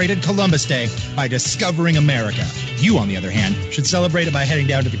celebrated Columbus Day by discovering America. You, on the other hand, should celebrate it by heading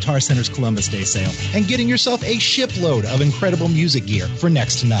down to Guitar Center's Columbus Day sale and getting yourself a shipload of incredible music gear for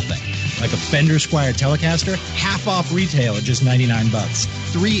next to nothing. Like a Fender Squier Telecaster, half off retail at just $99.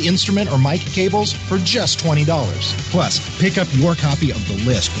 3 instrument or mic cables for just $20. Plus, pick up your copy of The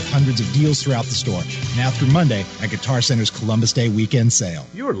List with hundreds of deals throughout the store. Now through Monday at Guitar Center's Columbus Day weekend sale.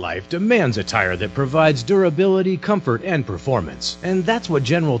 Your life demands a tire that provides durability, comfort, and performance. And that's what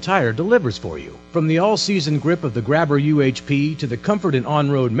General Tire delivers for you. From the all-season grip of the Grabber UHP to the comfort and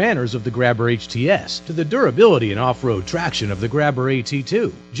on-road manners of the Grabber HTS to the durability and off-road traction of the Grabber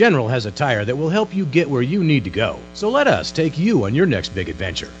AT2, General has a tire that will help you get where you need to go. So let us take you on your next big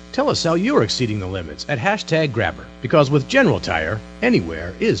adventure. Tell us how you're exceeding the limits at #Grabber. Because with General Tire,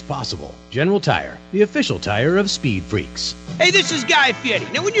 anywhere is possible. General Tire, the official tire of Speed Freaks. Hey, this is Guy Fieri.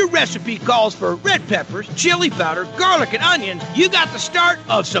 Now, when your recipe calls for red peppers, chili powder, garlic, and onions, you got the start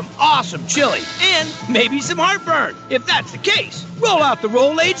of some awesome chili and maybe some heartburn. If that's the case, roll out the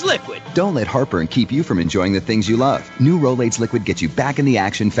Rolaids Liquid. Don't let heartburn keep you from enjoying the things you love. New Rolaids Liquid gets you back in the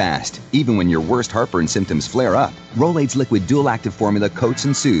action fast, even when your worst heartburn symptoms flare up. Rolaids Liquid dual active formula coats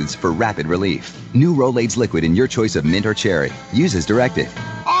and soothes for rapid relief. New Rolaids Liquid in your choice of mint or cherry. Use as directed.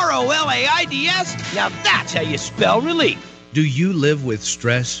 ROLAIDS? Now that's how you spell relief. Do you live with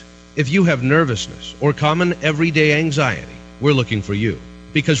stress? If you have nervousness or common everyday anxiety, we're looking for you.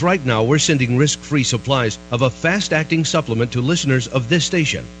 Because right now we're sending risk-free supplies of a fast-acting supplement to listeners of this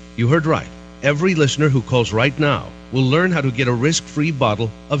station. You heard right. Every listener who calls right now will learn how to get a risk-free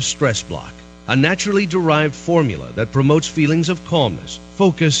bottle of Stress Block, a naturally derived formula that promotes feelings of calmness,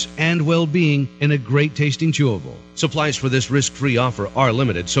 focus, and well-being in a great-tasting chewable. Supplies for this risk-free offer are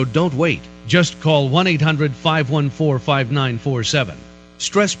limited, so don't wait. Just call 1-800-514-5947.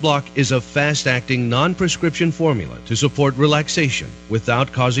 Stress Block is a fast-acting, non-prescription formula to support relaxation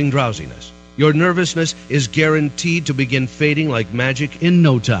without causing drowsiness. Your nervousness is guaranteed to begin fading like magic in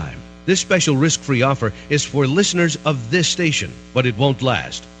no time. This special risk-free offer is for listeners of this station, but it won't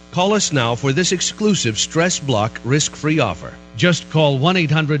last. Call us now for this exclusive Stress Block risk-free offer. Just call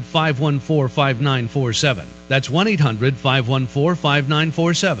 1-800-514-5947. That's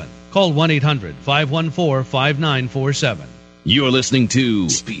 1-800-514-5947. Call 1-800-514-5947. You're listening to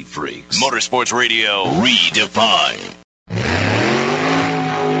Speed Freaks Motorsports Radio Redefined.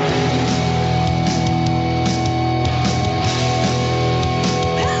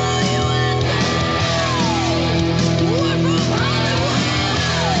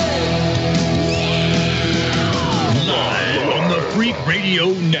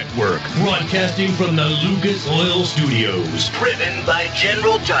 Radio Network, broadcasting from the Lucas Oil Studios. Driven by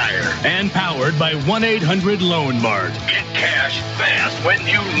General Tire and powered by 1-800 Loan Mart. Get cash fast when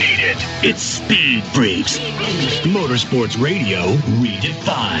you need it. It's Speed Freaks. Motorsports Radio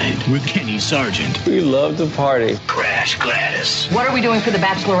redefined with Kenny Sargent. We love to party. Crash Gladys. What are we doing for the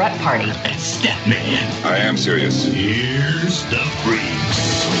bachelorette party? And Statman. I am serious. Here's the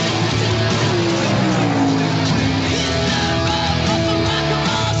Freaks.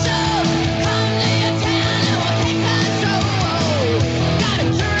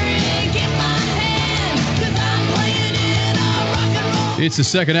 It's the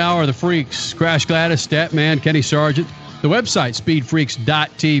second hour of the Freaks. Crash Gladys, Statman, Kenny Sargent. The website,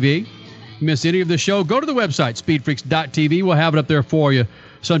 speedfreaks.tv. Miss any of the show, go to the website, speedfreaks.tv. We'll have it up there for you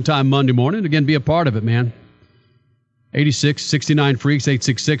sometime Monday morning. Again, be a part of it, man. 8669 Freaks,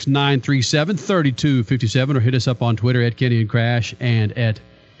 866-937-3257, or hit us up on Twitter at Kenny and Crash, and at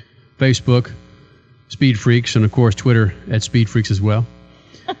Facebook, Speed Freaks, and of course Twitter at Speed Freaks as well.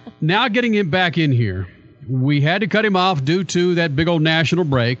 Now getting him back in here. We had to cut him off due to that big old national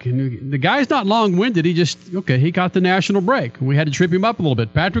break. And the guy's not long-winded. He got the national break. We had to trip him up a little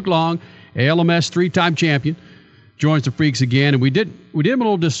bit. Patrick Long, ALMS three-time champion, joins the Freaks again. And we did him a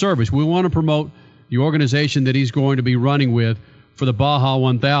little disservice. We want to promote the organization that he's going to be running with for the Baja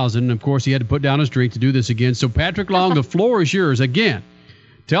 1000. And, of course, he had to put down his drink to do this again. So, Patrick Long, the floor is yours again.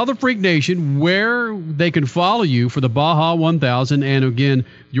 Tell the Freak Nation where they can follow you for the Baja 1000 and, again,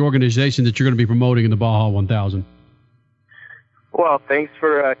 the organization that you're going to be promoting in the Baja 1000. Well, thanks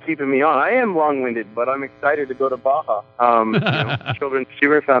for keeping me on. I am long-winded, but I'm excited to go to Baja. Children's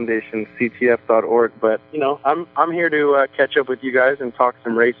Humor Foundation, CTF.org. But, I'm here to catch up with you guys and talk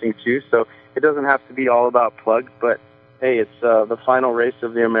some racing, too. So it doesn't have to be all about plugs. But, hey, it's the final race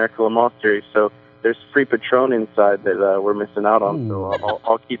of the America Le Mans Series. So there's free Patron inside that we're missing out on, so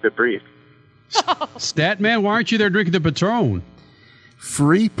I'll keep it brief. Statman, why aren't you there drinking the Patron?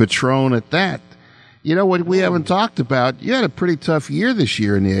 Free Patron at that. You know what we haven't talked about? You had a pretty tough year this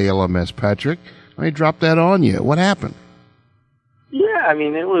year in the ALMS, Patrick. Let me drop that on you. What happened? Yeah, I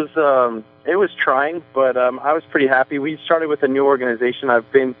mean, it was trying, but I was pretty happy. We started with a new organization.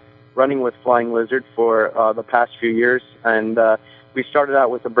 I've been running with Flying Lizard for the past few years, and we started out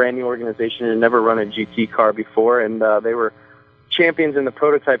with a brand new organization and never run a GT car before, and they were champions in the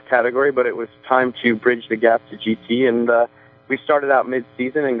prototype category, but it was time to bridge the gap to GT, and we started out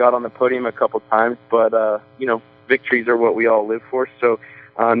mid-season and got on the podium a couple times, but, victories are what we all live for. So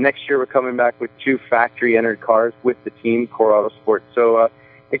next year we're coming back with 2 factory-entered cars with the team, Core Autosport. So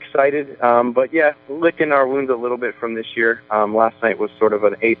excited, but yeah, licking our wounds a little bit from this year. Last night was sort of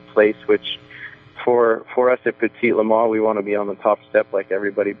an 8th place, which for us at Petit Le Mans, we want to be on the top step like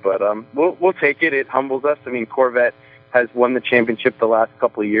everybody, but we'll take it. It humbles us. I mean, Corvette has won the championship the last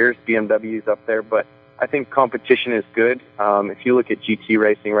couple of years. BMW's up there, but I think competition is good. If you look at GT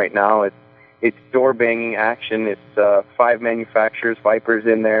racing right now, it's door-banging action. It's 5 manufacturers, Viper's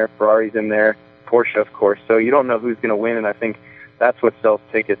in there, Ferrari's in there, Porsche, of course. So you don't know who's going to win, and I think that's what sells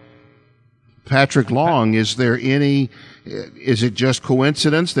tickets. Patrick Long, is it just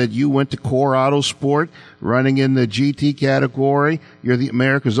coincidence that you went to Core Autosport running in the GT category? You're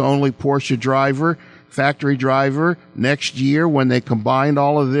America's only Porsche driver, factory driver. Next year, when they combined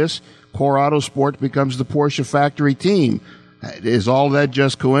all of this, Core Autosport becomes the Porsche factory team. Is all that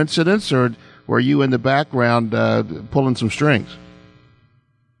just coincidence, or were you in the background pulling some strings?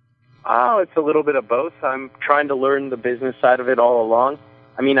 Oh, it's a little bit of both. I'm trying to learn the business side of it all along.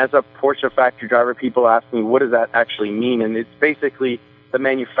 I mean, as a Porsche factory driver, people ask me, what does that actually mean? And it's basically the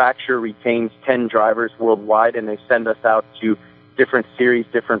manufacturer retains 10 drivers worldwide, and they send us out to different series,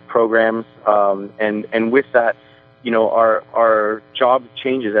 different programs. And with that, our job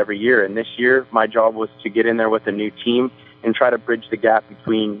changes every year. And this year, my job was to get in there with a new team and try to bridge the gap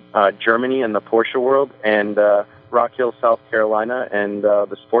between Germany and the Porsche world and Rock Hill, South Carolina, and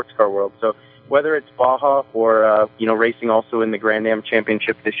the sports car world. So whether it's Baja or, racing also in the Grand Am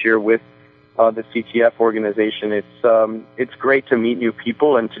Championship this year with the CTF organization, it's great to meet new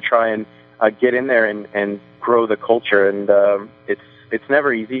people and to try and get in there and grow the culture. And it's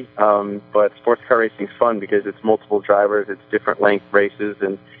never easy, but sports car racing is fun because it's multiple drivers, it's different length races,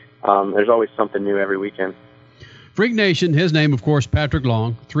 and there's always something new every weekend. Freak Nation, his name, of course, Patrick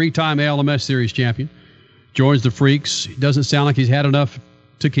Long, 3-time ALMS Series champion, joins the Freaks. He doesn't sound like he's had enough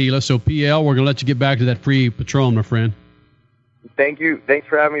tequila, so PL, we're going to let you get back to that free Patron, my friend. Thank you. Thanks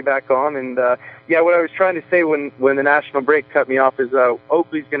for having me back on. And, what I was trying to say when the national break cut me off is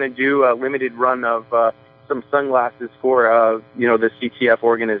Oakley's going to do a limited run of some sunglasses for, the CTF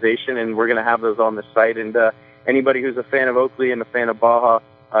organization, and we're going to have those on the site. And anybody who's a fan of Oakley and a fan of Baja,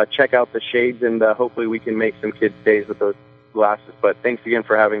 check out the shades, and hopefully we can make some kids' days with those glasses. But thanks again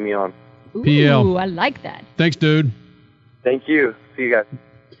for having me on. Ooh, I like that. Thanks, dude. Thank you. See you guys.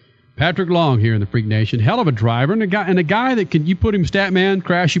 Patrick Long here in the Freak Nation. Hell of a driver, and a guy that you put him, Statman,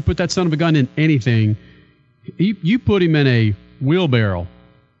 Crash, you put that son of a gun in anything. You put him in a wheelbarrow,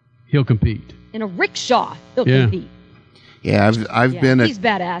 he'll compete. In a rickshaw, he'll compete. Yeah, I've been he's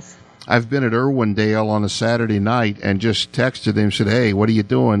badass. I've been at Irwindale on a Saturday night and just texted him, said, "Hey, what are you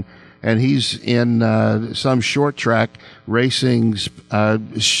doing?" And he's in some short track racing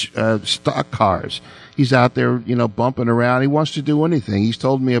stock cars. He's out there, bumping around. He wants to do anything. He's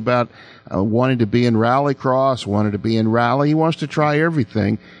told me about wanting to be in rallycross, wanted to be in rally. He wants to try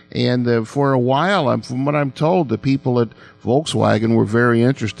everything. And for a while, from what I'm told, the people at Volkswagen were very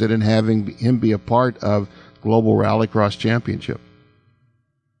interested in having him be a part of Global Rallycross Championship.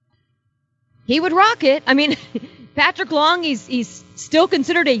 He would rock it. I mean, Patrick Long, he's still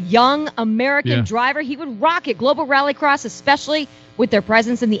considered a young American driver. He would rock it. Global Rallycross, especially with their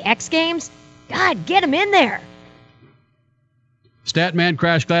presence in the X Games. God, get him in there. Statman,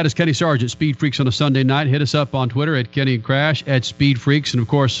 Crash Gladys, Kenny Sargent, Speed Freaks on a Sunday night. Hit us up on Twitter at Kenny and Crash, at Speed Freaks, and of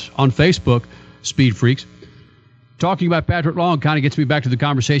course on Facebook, Speed Freaks. Talking about Patrick Long kind of gets me back to the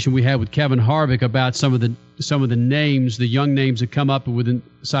conversation we had with Kevin Harvick about some of the names, the young names that come up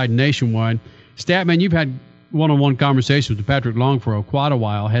inside Nationwide. Statman, you've had one-on-one conversations with Patrick Long for quite a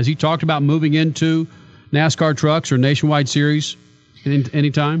while. Has he talked about moving into NASCAR trucks or Nationwide Series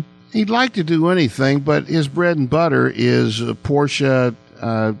anytime? He'd like to do anything, but his bread and butter is Porsche,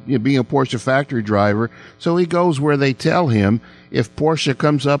 being a Porsche factory driver. So he goes where they tell him. If Porsche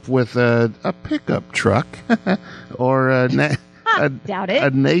comes up with a pickup truck or a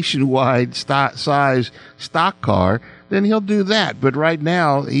nationwide size stock car, then he'll do that. But right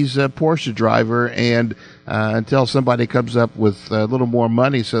now, he's a Porsche driver, and until somebody comes up with a little more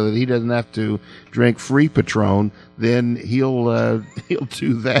money so that he doesn't have to drink free Patron, then he'll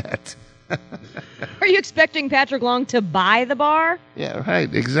do that. Are you expecting Patrick Long to buy the bar? Yeah,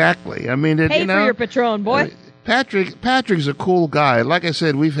 right, exactly. I mean, pay for your Patron, boy. Patrick's a cool guy. Like I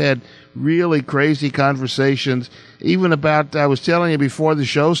said, we've had really crazy conversations, even about, I was telling you before the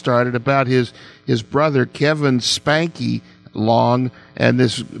show started, about his brother, Kevin Spanky Long, and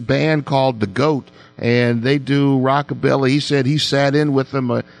this band called The Goat, and they do rockabilly. He said he sat in with them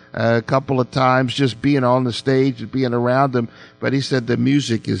a couple of times, just being on the stage and being around them, but he said the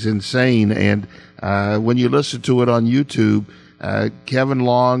music is insane, and when you listen to it on YouTube, Kevin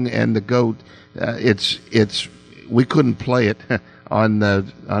Long and The Goat, it's we couldn't play it on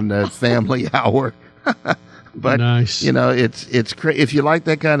the Family Hour, but nice. It's if you like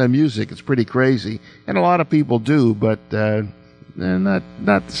that kind of music, it's pretty crazy, and a lot of people do, but not the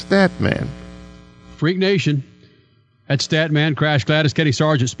Statman. Freak Nation at Statman, Crash Gladys, Kenny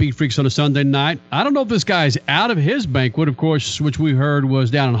Sargent, Speed Freaks on a Sunday night. I don't know if this guy's out of his banquet, of course, which we heard was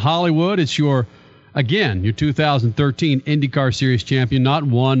down in Hollywood. It's your 2013 IndyCar Series champion, not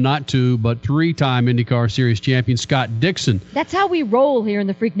one, not two, but three-time IndyCar Series champion, Scott Dixon. That's how we roll here in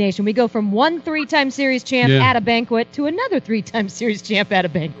the Freak Nation. We go from one three-time Series champ at a banquet to another three-time Series champ at a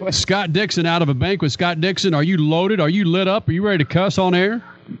banquet. Scott Dixon out of a banquet. Scott Dixon, are you loaded? Are you lit up? Are you ready to cuss on air?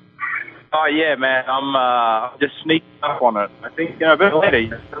 Oh, yeah, man. I'm just sneaking up on it. I think, a bit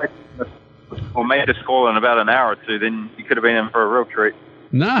later, or made this call in about an hour or two, then you could have been in for a real treat.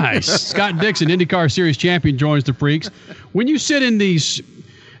 Nice. Scott Dixon, IndyCar Series champion, joins the Freaks. When you sit in these,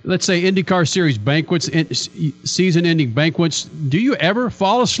 let's say, IndyCar Series banquets, season-ending banquets, do you ever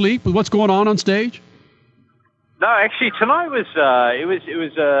fall asleep with what's going on stage? No, actually, tonight was I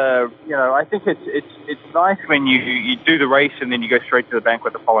think it's nice when you do the race and then you go straight to the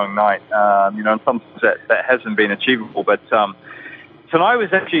banquet the following night. And sometimes that hasn't been achievable, but tonight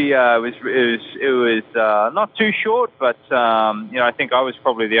was actually it was not too short, but I think I was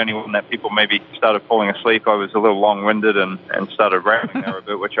probably the only one that people maybe started falling asleep. I was a little long-winded and started rambling there a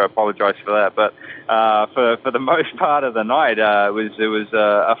bit, which I apologize for that. But for the most part of the night, it was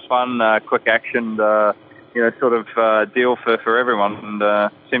a fun, quick action. Sort of deal for everyone,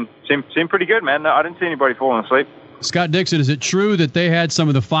 and seemed pretty good, man. I didn't see anybody falling asleep. Scott Dixon, is it true that they had some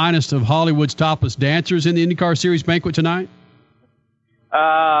of the finest of Hollywood's topless dancers in the IndyCar Series banquet tonight?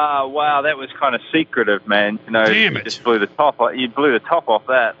 Wow, that was kind of secretive, man. Damn it. You just blew the top off. You blew the top off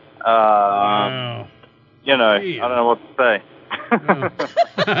that. Wow. I don't know what to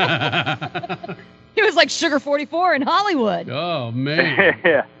say. It was like Sugar 44 in Hollywood. Oh man.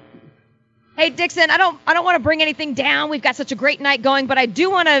 Yeah. Hey, Dixon, I don't want to bring anything down. We've got such a great night going, but I do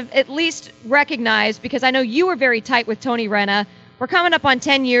want to at least recognize, because I know you were very tight with Tony Renna, We're coming up on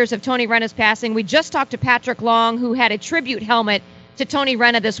 10 years of Tony Renna's passing. We just talked to Patrick Long, who had a tribute helmet to Tony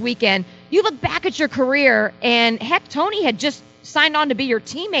Renna this weekend. You look back at your career, and heck, Tony had just signed on to be your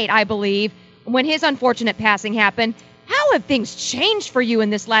teammate, I believe, when his unfortunate passing happened. How have things changed for you in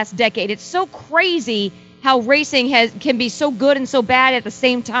this last decade? It's so crazy how racing can be so good and so bad at the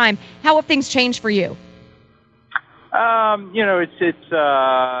same time. How have things changed for you?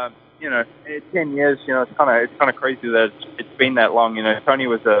 It's 10 years. It's kind of crazy that it's been that long. Tony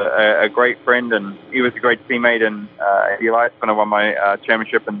was a great friend, and he was a great teammate. And Elias, when I won my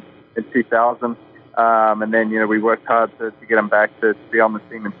championship in 2000, and then we worked hard to get him back to be on the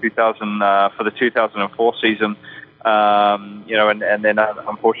team in 2000 for the 2004 season. And then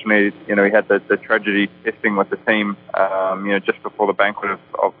unfortunately, he had the tragedy testing with the team, just before the banquet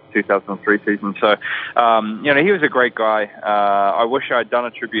of 2003 season. So, he was a great guy. I wish I'd done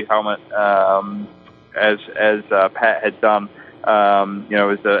a tribute helmet, as Pat had done. It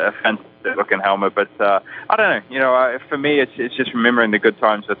was a fantastic looking helmet, but, I don't know, for me, it's just remembering the good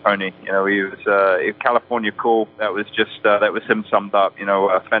times with Tony. He was, California cool. That was just, that was him summed up,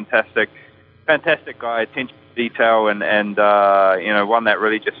 a fantastic guy, attention detail, and one that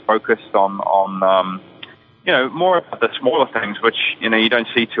really just focused on more about the smaller things, which you don't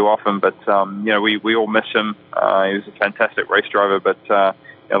see too often. But we all miss him. He was a fantastic race driver, but I'd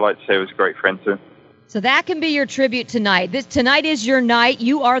like to say he was a great friend too. So that can be your tribute tonight. Tonight is your night.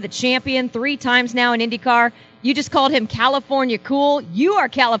 You are the champion 3 times now in IndyCar. You just called him California Cool. You are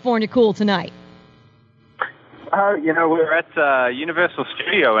California Cool tonight. We're at Universal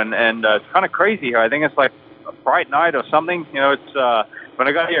Studio, and it's kind of crazy here. I think it's like a bright night or something. It's when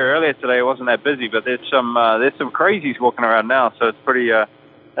I got here earlier today, it wasn't that busy, but there's some crazies walking around now. So it's pretty.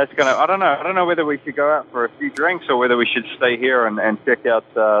 That's gonna. I don't know whether we should go out for a few drinks or whether we should stay here and check out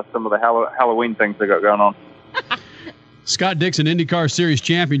some of the Halloween things they got going on. Scott Dixon, IndyCar Series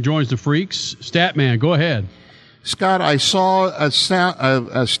champion, joins the Freaks. Statman, go ahead. Scott, I saw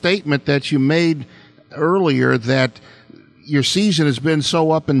a statement that you made earlier that your season has been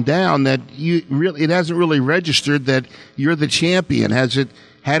so up and down that it hasn't really registered that you're the champion. Has it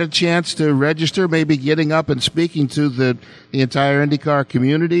had a chance to register, maybe getting up and speaking to the entire IndyCar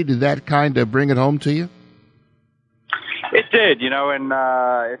community? Did that kind of bring it home to you? It did, and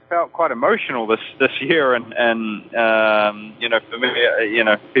it felt quite emotional this year, and for me,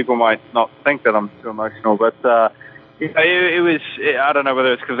 people might not think that I'm too emotional, but it was. I don't know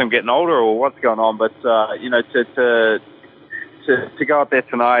whether it's because I'm getting older or what's going on, but to go up there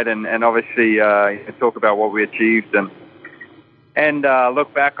tonight and obviously talk about what we achieved and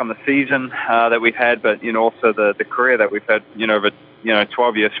look back on the season that we've had, but also the career that we've had, over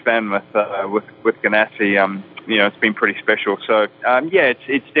 12-year span with Ganassi. It's been pretty special. So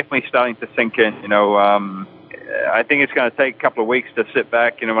it's definitely starting to sink in. I think it's going to take a couple of weeks to sit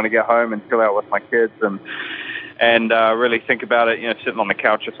back, when I get home and chill out with my kids and really think about it, sitting on the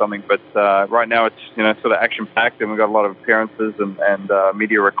couch or something. But right now it's, sort of action-packed, and we've got a lot of appearances and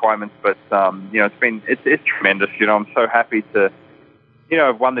media requirements. But, it's tremendous. I'm so happy to,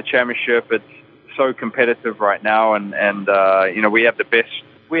 have won the championship. It's so competitive right now, and we have the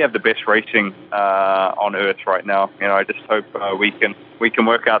best racing on earth right now. I just hope we can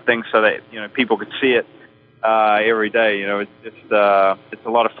work out things so that, people could see it every day. It's just it's a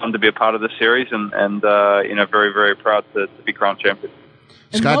lot of fun to be a part of the series, and very, very proud to be crowned champion.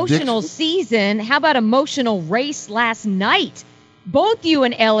 Emotional season. How about emotional race last night? Both you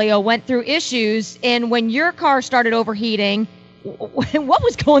and Elio went through issues, and when your car started overheating, what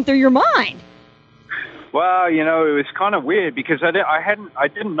was going through your mind? Well, it was kind of weird because I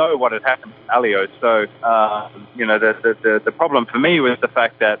didn't know what had happened to Elio. So the problem for me was the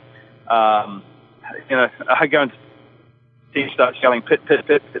fact that I go and team starts yelling pit, pit,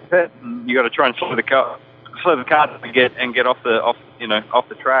 pit, pit, pit, and you got to try and slow the car and get off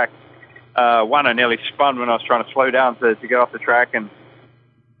the track. One, I nearly spun when I was trying to slow down to get off the track,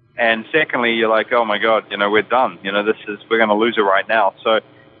 and secondly, you're like, oh my God, we're done. We're going to lose it right now. So,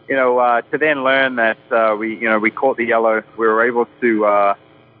 to then learn that we caught the yellow, we were able to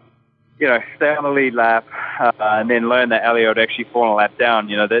stay on the lead lap, and then learn that Elio had actually fallen a lap down.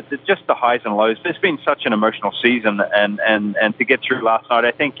 Just the highs and lows. It's been such an emotional season, and to get through last night,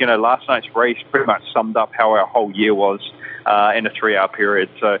 I think, last night's race pretty much summed up how our whole year was in a 3-hour period.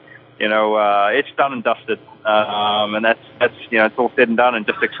 So, it's done and dusted, and that's it's all said and done, and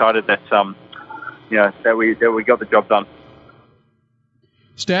just excited that that we got the job done.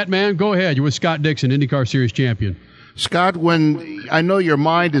 Statman, go ahead. You're with Scott Dixon, IndyCar Series champion. Scott, when I know your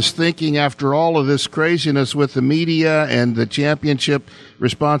mind is thinking after all of this craziness with the media and the championship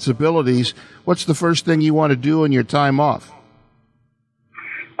responsibilities, what's the first thing you want to do in your time off?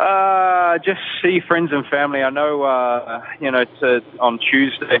 Just see friends and family. I know, it's on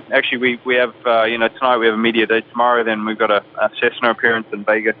Tuesday. Actually, we have, tonight we have a media day. Tomorrow, then we've got a Cessna appearance in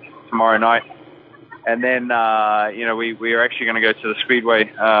Vegas tomorrow night. And then, we are actually going to go to the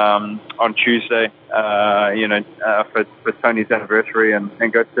Speedway on Tuesday, for Tony's anniversary and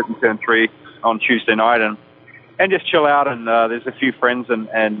go sit in Turn 3 on Tuesday night and just chill out. And there's a few friends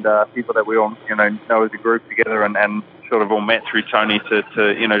and people that we all, know as a group together and sort of all met through Tony to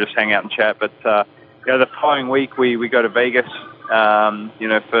just hang out and chat. But, the following week we go to Vegas,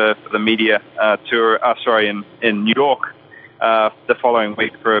 for the media tour, in New York the following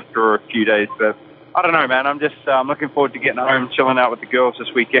week for a few days. But I don't know, man. I'm just looking forward to getting home, chilling out with the girls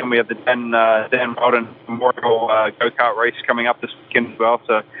this weekend. We have the Dan Weldon Memorial go-kart race coming up this weekend as well.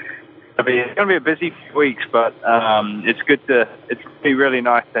 So it's going to be a busy few weeks, but it's really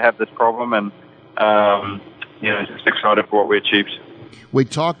nice to have this problem and, just excited for what we achieved. We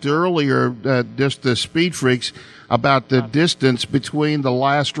talked earlier, just the Speed Freaks, about the distance between the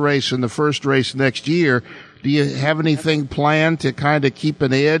last race and the first race next year. Do you have anything planned to kind of keep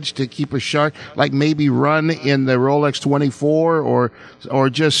an edge, to keep a shark, like maybe run in the Rolex 24 or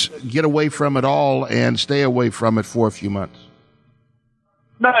just get away from it all and stay away from it for a few months?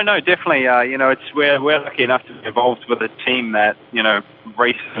 No, definitely. We're lucky enough to be involved with a team that,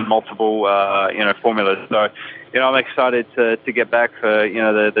 races in multiple, formulas. So, I'm excited to get back for,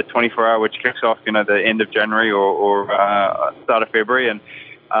 the 24-hour, which kicks off, the end of January or start of February. And,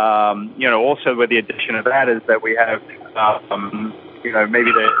 also with the addition of that is that we have, maybe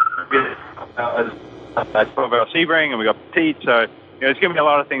the 12-hour Sebring and we got Petite. So, it's going to be a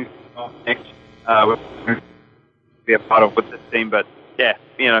lot of things next be a part of with this team. But, yeah,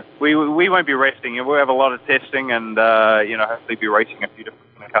 we won't be resting. We'll have a lot of testing and, hopefully be racing a few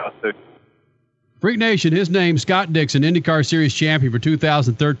different cars too. Freak Nation, his name's Scott Dixon, IndyCar Series champion for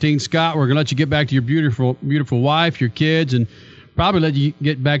 2013. Scott, we're going to let you get back to your beautiful, beautiful wife, your kids, and probably let you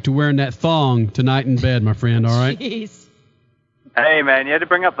get back to wearing that thong tonight in bed, my friend, all right? Jeez. Hey, man, you had to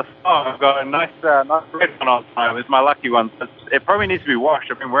bring up the thong. I've got a nice red one on tonight. It was my lucky one. It probably needs to be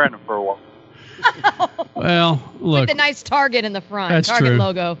washed. I've been wearing it for a while. Well, look. With the nice Target in the front. That's Target true.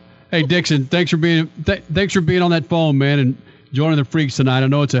 logo. Hey, Dixon, thanks for being on that phone, man, and joining the Freaks tonight. I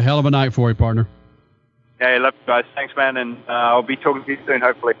know it's a hell of a night for you, partner. Hey, love you guys. Thanks, man, and I'll be talking to you soon,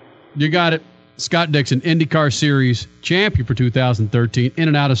 hopefully. You got it. Scott Dixon, IndyCar Series champion for 2013, in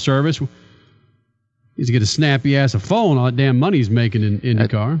and out of service. He's to get a snappy ass a phone, all that damn money he's making in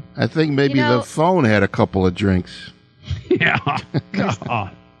IndyCar. I think maybe the phone had a couple of drinks. Yeah.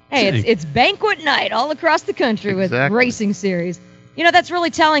 God. Hey, it's banquet night all across the country with racing series. That's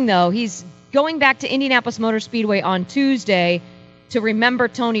really telling, though. He's going back to Indianapolis Motor Speedway on Tuesday to remember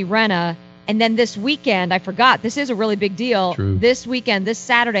Tony Renna. And then this weekend, I forgot, this is a really big deal. True. This weekend, this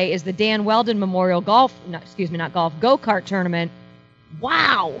Saturday, is the Dan Weldon Memorial go-kart tournament.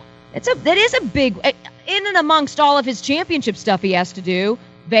 Wow. That is a big, in and amongst all of his championship stuff he has to do,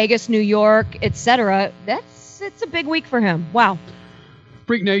 Vegas, New York, etc. It's a big week for him. Wow.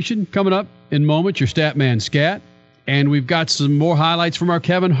 Freak Nation, coming up in moments, your stat man, Scat. And we've got some more highlights from our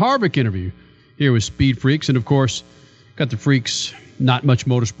Kevin Harvick interview here with Speed Freaks. And, of course, got the Freaks, Not Much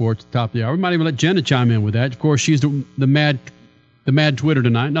Motorsports, at the top of the hour. We might even let Jenna chime in with that. Of course, she's the mad Twitter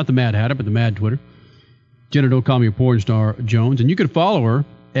tonight. Not the Mad Hatter, but the Mad Twitter. Jenna, don't call me a porn star, Jones. And you can follow her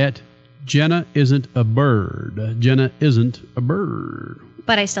at Jenna Isn't a Bird. Jenna Isn't a Bird.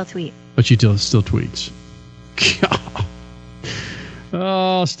 But I still tweet. But she still tweets. God.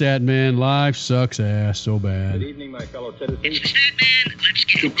 Oh, Statman, life sucks ass so bad. Good evening, my fellow citizens. It's the Statman. Let's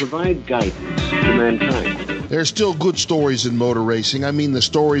get to provide guidance to mankind. There's still good stories in motor racing. I mean, the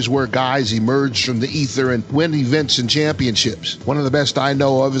stories where guys emerge from the ether and win events and championships. One of the best I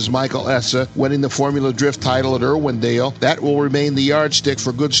know of is Michael Essa winning the Formula Drift title at Irwindale. That will remain the yardstick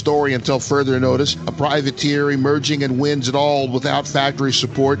for good story until further notice. A privateer emerging and wins it all without factory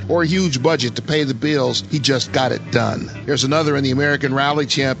support or a huge budget to pay the bills. He just got it done. There's another in the American Rally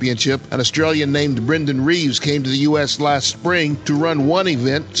Championship. An Australian named Brendan Reeves came to the U.S. last spring to run one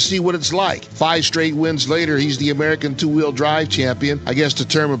event to see what it's like. 5 straight wins later, he's the American two-wheel drive champion. I guess the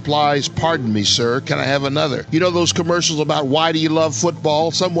term implies, pardon me, sir, can I have another? You know those commercials about why do you love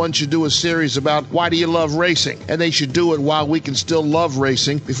football? Someone should do a series about why do you love racing? And they should do it while we can still love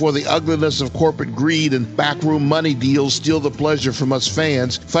racing before the ugliness of corporate greed and backroom money deals steal the pleasure from us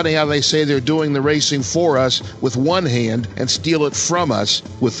fans. Funny how they say they're doing the racing for us with one hand and steal it from us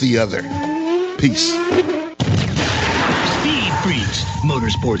with the other. Peace. Speed Freaks,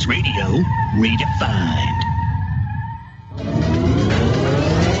 Motorsports Radio, redefined.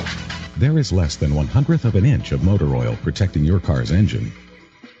 There is less than 1/100th of an inch of motor oil protecting your car's engine.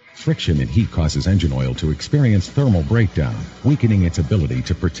 Friction and heat causes engine oil to experience thermal breakdown, weakening its ability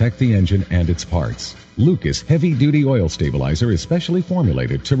to protect the engine and its parts. Lucas Heavy-Duty Oil Stabilizer is specially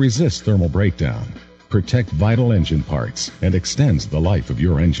formulated to resist thermal breakdown, protect vital engine parts, and extends the life of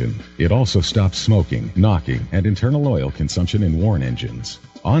your engine. It also stops smoking, knocking, and internal oil consumption in worn engines.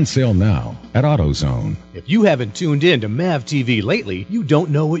 On sale now at AutoZone. If you haven't tuned in to MAV TV lately, you don't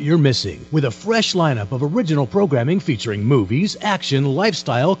know what you're missing. With a fresh lineup of original programming featuring movies, action,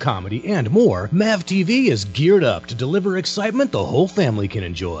 lifestyle, comedy, and more, MAV TV is geared up to deliver excitement the whole family can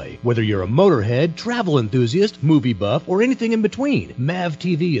enjoy. Whether you're a motorhead, travel enthusiast, movie buff, or anything in between, MAV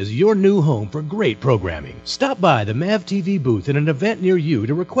TV is your new home for great programming. Stop by the MAV TV booth at an event near you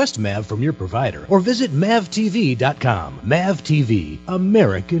to request MAV from your provider, or visit mavtv.com. MAV TV,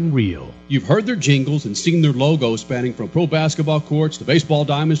 American Real. You've heard their jingles and seen their logos spanning from pro basketball courts to baseball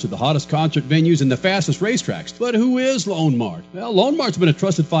diamonds to the hottest concert venues and the fastest racetracks. But who is Lone Mart? Well, Lone Mart's been a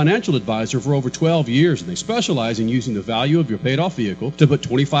trusted financial advisor for over 12 years, and they specialize in using the value of your paid-off vehicle to put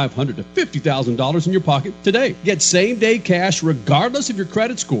 $2,500 to $50,000 in your pocket today. Get same-day cash regardless of your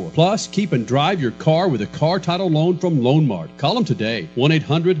credit score. Plus, keep and drive your car with a car title loan from Lone Mart. Call them today.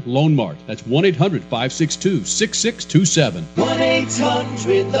 1-800-LONE-MART. That's 1-800-562-6627.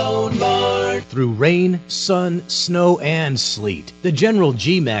 1-800-LONE-MART. Through rain, sun, snow, and sleet, the General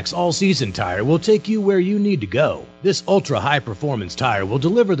G-Max all-season tire will take you where you need to go. This ultra-high-performance tire will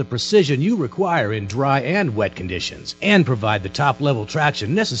deliver the precision you require in dry and wet conditions and provide the top-level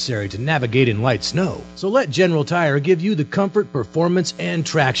traction necessary to navigate in light snow. So let General Tire give you the comfort, performance, and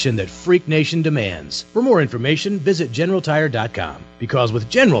traction that Freak Nation demands. For more information, visit GeneralTire.com. Because with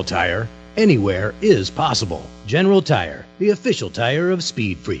General Tire, anywhere is possible. General Tire, the official tire of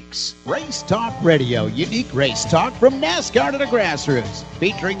Speed Freaks. Race Talk Radio, unique race talk from NASCAR to the grassroots,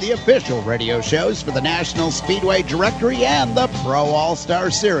 featuring the official radio shows for the National Speedway Directory and the Pro All-Star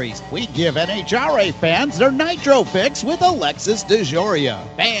Series. We give NHRA fans their nitro fix with Alexis DeJoria.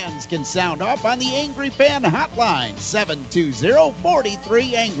 Fans can sound off on the Angry Fan Hotline,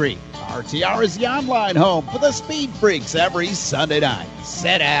 720-43-ANGRY. RTR is the online home for the Speed Freaks every Sunday night.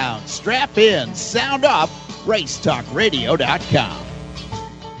 Sit down, strap in, sound up, racetalkradio.com.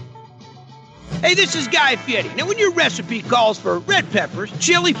 Hey, this is Guy Fieri. Now, when your recipe calls for red peppers,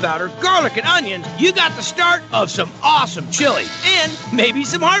 chili powder, garlic, and onions, you got the start of some awesome chili and maybe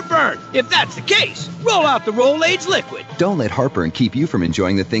some heartburn. If that's the case, roll out the Rolaids Liquid. Don't let heartburn keep you from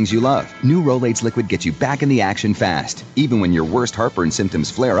enjoying the things you love. New Rolaids Liquid gets you back in the action fast, even when your worst heartburn symptoms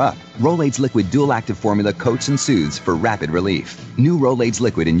flare up. Rolaids Liquid Dual Active Formula coats and soothes for rapid relief. New Rolaids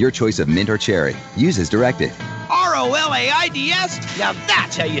Liquid in your choice of mint or cherry. Use as directed. Rolaids? Now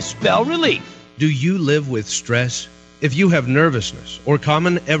that's how you spell relief. Do you live with stress? If you have nervousness or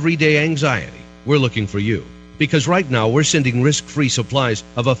common everyday anxiety, we're looking for you. Because right now we're sending risk-free supplies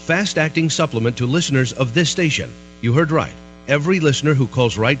of a fast-acting supplement to listeners of this station. You heard right. Every listener who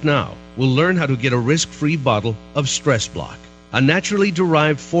calls right now will learn how to get a risk-free bottle of Stress Block, a naturally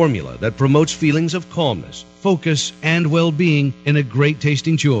derived formula that promotes feelings of calmness, focus, and well-being in a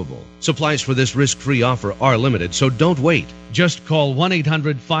great-tasting chewable. Supplies for this risk-free offer are limited, so don't wait. Just call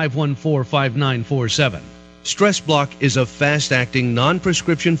 1-800-514-5947. Stress Block is a fast-acting,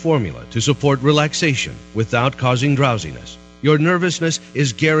 non-prescription formula to support relaxation without causing drowsiness. Your nervousness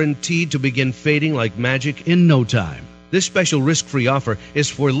is guaranteed to begin fading like magic in no time. This special risk-free offer is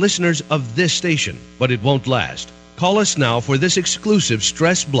for listeners of this station, but it won't last. Call us now for this exclusive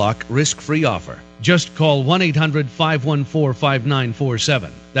Stress Block risk-free offer. Just call 1-800-514-5947.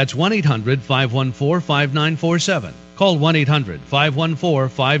 That's 1-800-514-5947. Call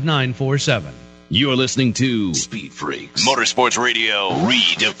 1-800-514-5947. You're listening to Speed Freaks Motorsports Radio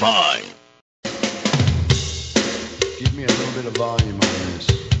Redefined. Give me a little bit of volume on this.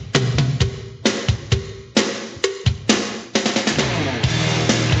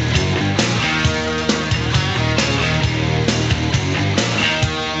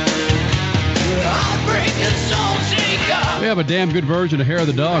 We have a damn good version of Hair of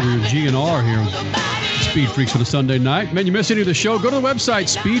the Dog. We're GNR here. Speed Freaks on a Sunday night. Man, you miss any of the show? Go to the website,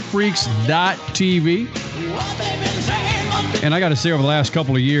 speedfreaks.tv. And I got to say, over the last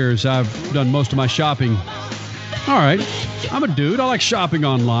couple of years, I've done most of my shopping. All right. I'm a dude. I like shopping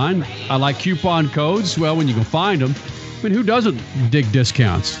online. I like coupon codes. Well, when you can find them. I mean, who doesn't dig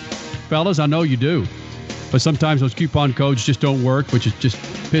discounts? Fellas, I know you do. But sometimes those coupon codes just don't work, which just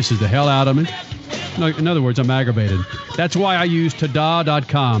pisses the hell out of me. In other words, I'm aggravated. That's why I use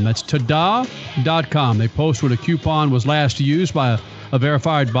tada.com. That's tada.com. They post when a coupon was last used by a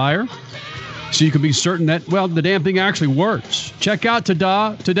verified buyer, so you can be certain that, well, the damn thing actually works. Check out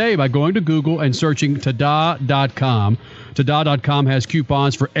Tada today by going to Google and searching tada.com. Tada.com has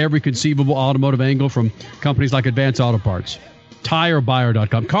coupons for every conceivable automotive angle from companies like Advance Auto Parts,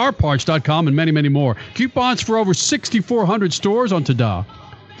 TireBuyer.com, CarParts.com, and many, many more. Coupons for over 6,400 stores on Tada.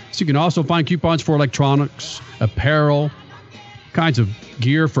 So you can also find coupons for electronics, apparel, kinds of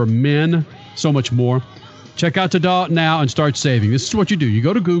gear for men, so much more. Check out Tada now and start saving. This is what you do. You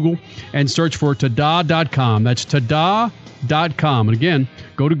go to Google and search for Tada.com. That's Tada.com. And again,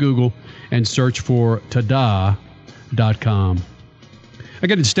 go to Google and search for Tada.com.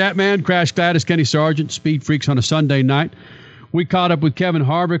 Again, it's Statman, Crash Gladys, Kenny Sargent, Speed Freaks on a Sunday night. We caught up with Kevin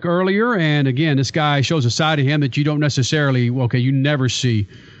Harvick earlier, and again, this guy shows a side of him that you don't necessarily, you never see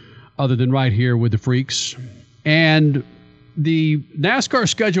other than right here with the Freaks. And the NASCAR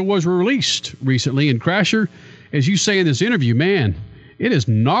schedule was released recently, and Crasher, as you say in this interview, man, it is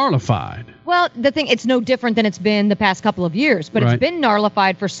gnarlified. Well, the thing, it's no different than it's been the past couple of years, but It's been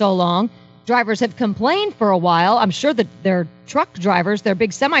gnarlified for so long. Drivers have complained for a while. I'm sure that their truck drivers, their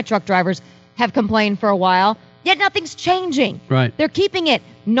big semi-truck drivers, have complained for a while. Yet nothing's changing. Right. They're keeping it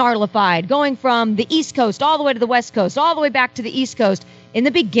gnarlified, going from the East Coast all the way to the West Coast, all the way back to the East Coast. In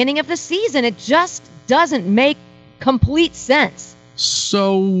the beginning of the season, it just doesn't make complete sense.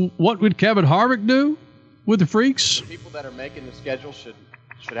 So what would Kevin Harvick do with the Freaks? People that are making the schedule should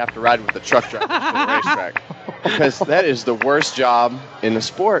have to ride with the truck drivers to the racetrack, because that is the worst job in the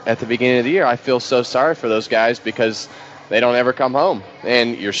sport at the beginning of the year. I feel so sorry for those guys because they don't ever come home,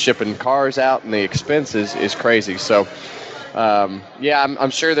 and you're shipping cars out, and the expense is crazy. So,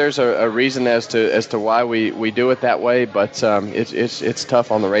 I'm sure there's a reason as to why we do it that way, but it's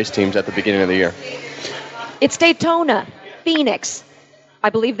tough on the race teams at the beginning of the year. It's Daytona, Phoenix, I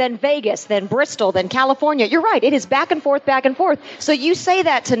believe, then Vegas, then Bristol, then California. You're right. It is back and forth, back and forth. So you say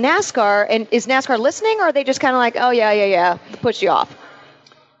that to NASCAR, and is NASCAR listening, or are they just kind of like, oh, yeah, push you off?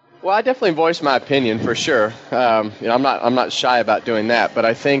 Well, I definitely voice my opinion for sure. I'm not shy about doing that, but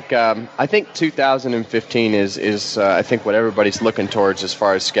I think 2015 is I think what everybody's looking towards as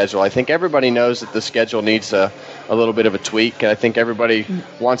far as schedule. I think everybody knows that the schedule needs a little bit of a tweak, and I think everybody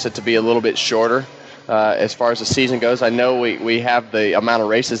wants it to be a little bit shorter. As far as the season goes, I know we have the amount of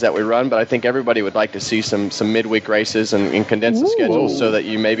races that we run, but I think everybody would like to see some midweek races and condense the schedule so that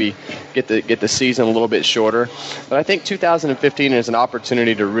you maybe get the season a little bit shorter. But I think 2015 is an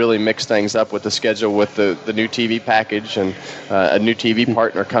opportunity to really mix things up with the schedule, with the new TV package and a new TV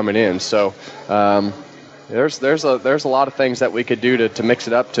partner coming in. So there's a lot of things that we could do to mix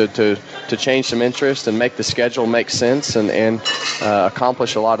it up, to change some interest and make the schedule make sense and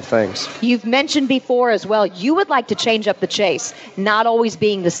accomplish a lot of things. You've mentioned before as well, you would like to change up the chase, not always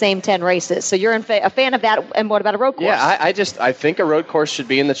being the same 10 races. So you're a fan of that. And what about a road course? Yeah, I think a road course should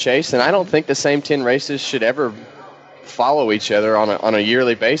be in the chase, and I don't think the same 10 races should ever follow each other on a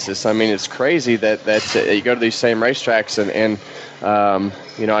yearly basis. I mean, it's crazy that you go to these same racetracks and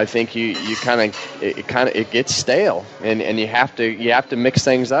I think it gets stale, and you have to mix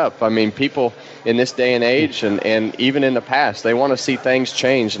things up. I mean, people in this day and age, and even in the past, they want to see things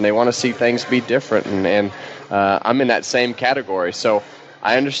change and they want to see things be different, and I'm in that same category. So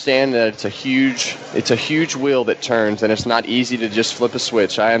I understand that it's a huge wheel that turns, and it's not easy to just flip a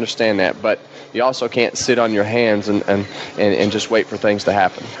switch. I understand that, but you also can't sit on your hands and just wait for things to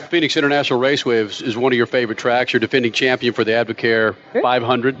happen. Phoenix International Raceway is one of your favorite tracks. You're defending champion for the Advocare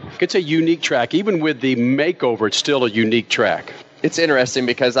 500. It's a unique track. Even with the makeover, it's still a unique track. It's interesting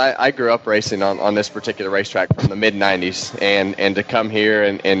because I grew up racing on this particular racetrack from the mid-'90s, and to come here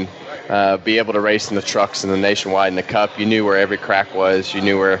and be able to race in the trucks and the Nationwide and the Cup, you knew where every crack was. You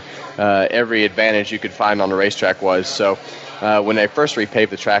knew where every advantage you could find on the racetrack was. So when they first repaved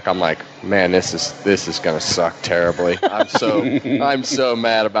the track, I'm like, man, this is going to suck terribly. I'm so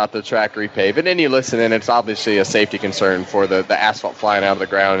mad about the track repave. And then you listen, and it's obviously a safety concern for the asphalt flying out of the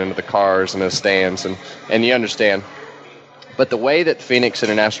ground into the cars and the stands, and you understand. But the way that Phoenix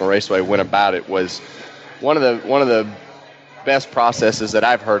International Raceway went about it was one of the best processes that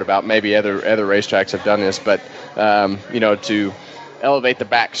I've heard about. Maybe other racetracks have done this, but to elevate the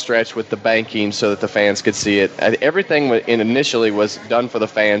back stretch with the banking so that the fans could see it. Everything initially was done for the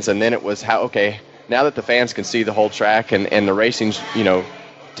fans, and then it was now that the fans can see the whole track and the racing,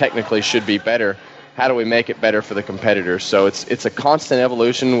 technically should be better. How do we make it better for the competitors? So it's a constant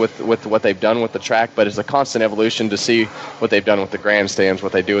evolution with what they've done with the track, but it's a constant evolution to see what they've done with the grandstands,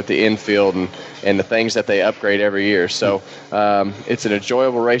 what they do with the infield, and the things that they upgrade every year. So it's an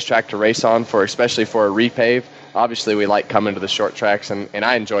enjoyable racetrack to race on, especially for a repave. obviously we like coming to the short tracks, and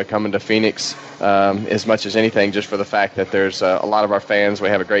I enjoy coming to Phoenix as much as anything, just for the fact that there's a lot of our fans. We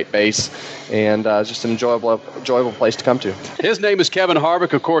have a great base, and just an enjoyable place to come to. His name is Kevin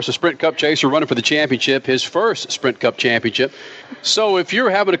Harvick, of course, a Sprint Cup chaser running for the championship, his first Sprint Cup championship. So if you're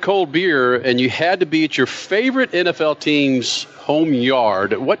having a cold beer and you had to be at your favorite NFL team's home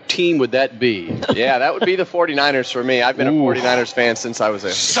yard, what team would that be? Yeah, that would be the 49ers for me. I've been a 49ers fan since I was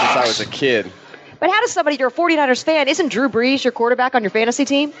a kid. But how does somebody, you're a 49ers fan, isn't Drew Brees your quarterback on your fantasy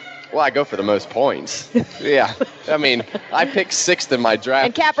team? Well, I go for the most points. Yeah. I mean, I picked 6th in my draft.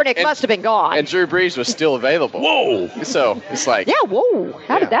 And Kaepernick must have been gone. And Drew Brees was still available. Whoa. So it's like. Yeah, whoa.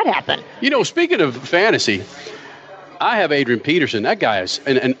 How did that happen? You know, speaking of fantasy, I have Adrian Peterson. That guy is,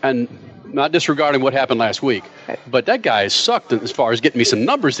 and not disregarding what happened last week, but that guy has sucked as far as getting me some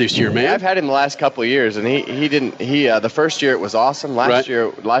numbers this year, man. I've had him the last couple of years, and he didn't. The first year it was awesome. Last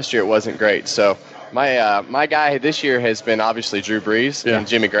year it wasn't great. So my guy this year has been obviously Drew Brees and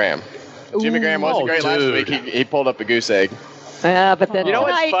Jimmy Graham. Jimmy Graham wasn't great last week. He pulled up a goose egg. But then you know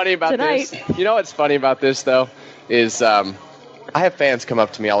what's funny about this? You know what's funny about this though is I have fans come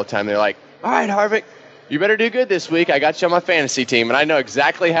up to me all the time. They're like, "All right, Harvick, you better do good this week. I got you on my fantasy team," and I know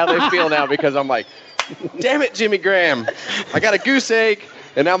exactly how they feel now because I'm like, "Damn it, Jimmy Graham, I got a goose egg."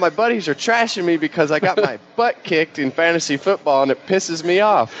 And now my buddies are trashing me because I got my butt kicked in fantasy football, and it pisses me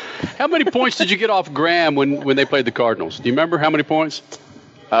off. How many points did you get off Graham when they played the Cardinals? Do you remember how many points?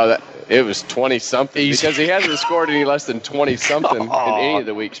 It was 20-something because he hasn't scored any less than 20-something in any of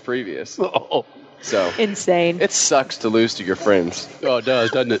the weeks previous. So insane. It sucks to lose to your friends. Oh, it does,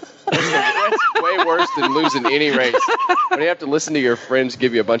 doesn't it? It's way worse than losing any race. When you have to listen to your friends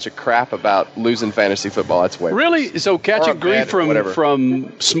give you a bunch of crap about losing fantasy football, that's way worse. Really? So catching grief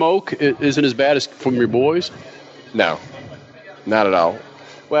from smoke isn't as bad as from your boys? No, not at all.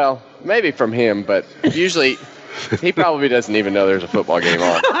 Well, maybe from him, but usually he probably doesn't even know there's a football game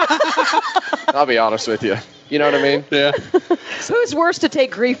on. I'll be honest with you. You know what I mean? Yeah. Who's worse to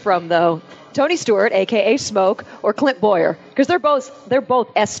take grief from, though? Tony Stewart, a.k.a. Smoke, or Clint Boyer? Because they're both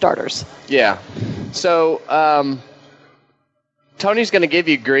S starters. Yeah. So Tony's going to give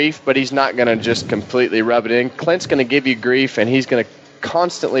you grief, but he's not going to just completely rub it in. Clint's going to give you grief, and he's going to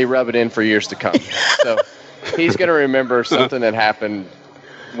constantly rub it in for years to come. So he's going to remember something that happened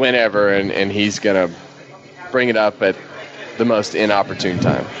whenever, and he's going to bring it up at the most inopportune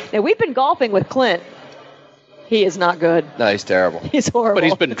time. Now, we've been golfing with Clint. He is not good. No, he's terrible. He's horrible. But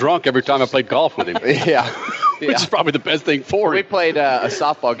he's been drunk every time I played golf with him. Yeah. Which is probably the best thing for him. We played a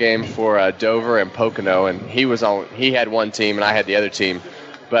softball game for Dover and Pocono, and he had one team and I had the other team.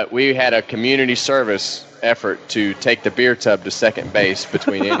 But we had a community service effort to take the beer tub to second base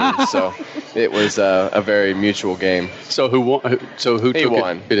between innings. So it was a very mutual game. So who won? He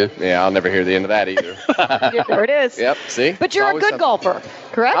won. Yeah, I'll never hear the end of that either. There it is. Yep, see? But you're a good golfer,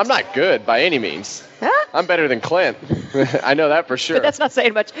 correct? I'm not good by any means. Huh? I'm better than Clint. I know that for sure. But that's not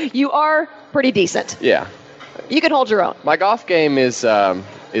saying much. You are pretty decent. Yeah. You can hold your own. My golf game is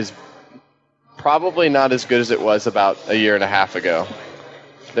probably not as good as it was about a year and a half ago.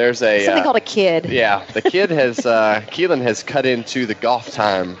 There's something called a kid. Yeah, the kid has Keelan has cut into the golf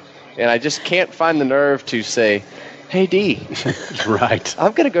time, and I just can't find the nerve to say, "Hey D, right?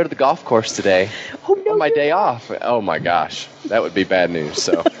 I'm gonna go to the golf course today on my day off." Oh my gosh, that would be bad news.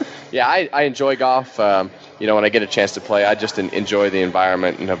 So, yeah, I enjoy golf. When I get a chance to play, I just enjoy the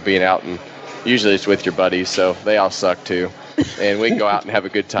environment and of being out, and usually it's with your buddies, so they all suck too, and we can go out and have a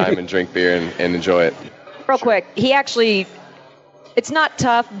good time and drink beer and enjoy it. Real quick, he actually. It's not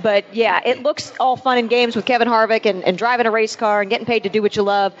tough, but yeah, it looks all fun and games with Kevin Harvick and driving a race car and getting paid to do what you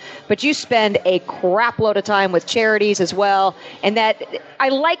love, but you spend a crap load of time with charities as well, and that I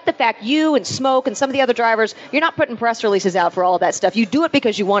like the fact you and Smoke and some of the other drivers, you're not putting press releases out for all of that stuff. You do it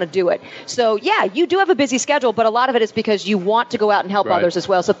because you want to do it. So yeah, you do have a busy schedule, but a lot of it is because you want to go out and help others as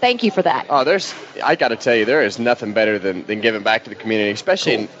well, so thank you for that. Oh, I got to tell you, there is nothing better than giving back to the community,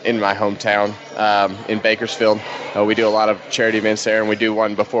 especially in my hometown, in Bakersfield. We do a lot of charity events there, and we do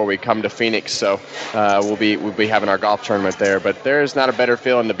one before we come to Phoenix, so we'll be having our golf tournament there. But there is not a better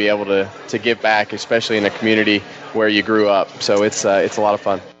feeling to be able to give back, especially in a community where you grew up. So it's a lot of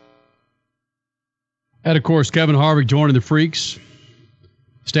fun. And of course, Kevin Harvick joining the Freaks.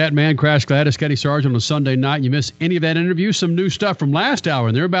 Statman, Crash Gladys, Kenny Sargent on a Sunday night. And you miss any of that interview, some new stuff from last hour,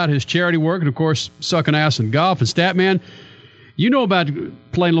 and they're about his charity work and, of course, sucking ass in golf. And Statman, you know about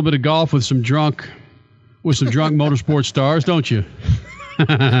playing a little bit of golf with some drunk motorsport stars, don't you?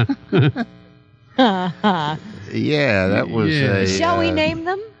 Yeah, that was Shall we name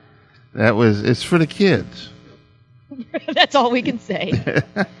them? It's for the kids. That's all we can say.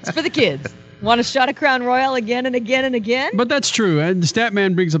 It's for the kids. Want a shot of Crown Royal again and again and again? But that's true, and the stat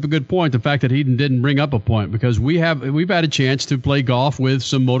man brings up a good point. The fact that Heaton didn't bring up a point, because we've had a chance to play golf with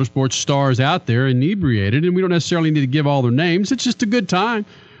some motorsports stars out there inebriated, and we don't necessarily need to give all their names. It's just a good time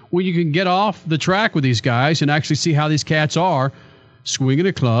when you can get off the track with these guys and actually see how these cats are swinging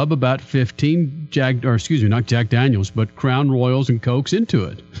a club about 15 not Jack Daniels, but Crown Royals and Cokes into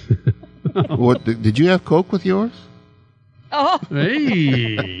it. What did you have Coke with yours? Oh.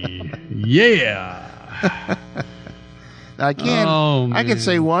 Hey, yeah. I can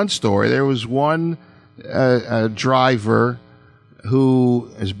say one story. There was one driver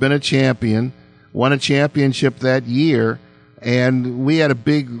who has been a champion, won a championship that year, and we had a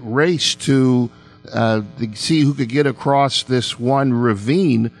big race to see who could get across this one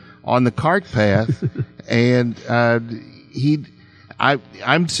ravine on the cart path. And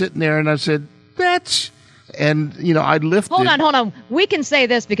I'm sitting there, and I said, and, I lifted. Hold on. We can say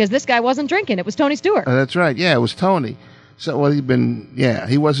this because this guy wasn't drinking. It was Tony Stewart. That's right. Yeah, it was Tony. So,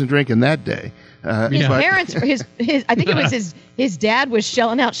 he wasn't drinking that day. His parents, I think it was his dad was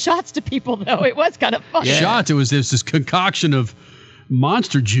shelling out shots to people, though. It was kind of fun. Yeah. Shots. It was this concoction of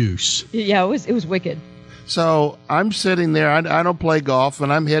monster juice. Yeah, it was wicked. So I'm sitting there. I don't play golf,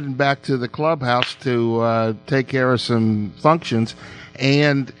 and I'm heading back to the clubhouse to take care of some functions,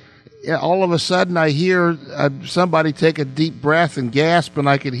 and all of a sudden I hear somebody take a deep breath and gasp, and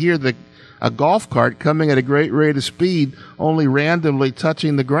I could hear a golf cart coming at a great rate of speed, only randomly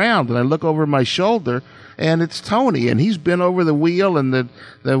touching the ground. And I look over my shoulder, and it's Tony, and he's been over the wheel, and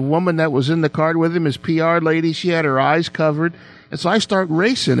the woman that was in the cart with him, his PR lady, she had her eyes covered. And so I start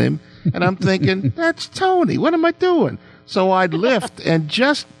racing him, and I'm thinking, that's Tony. What am I doing? So I'd lift, and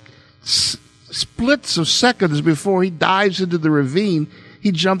just splits of seconds before he dives into the ravine,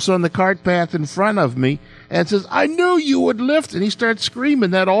 he jumps on the cart path in front of me and says, I knew you would lift. And he starts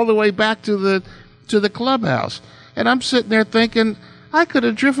screaming that all the way back to the clubhouse. And I'm sitting there thinking, I could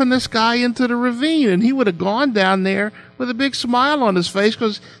have driven this guy into the ravine, and he would have gone down there with a big smile on his face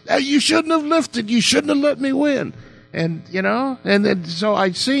because you shouldn't have lifted. You shouldn't have let me win. And, and then so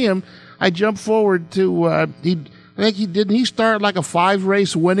I see him. I jump forward to, he started like a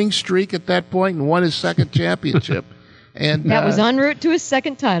 5-race winning streak at that point and won his second championship. And that was en route to his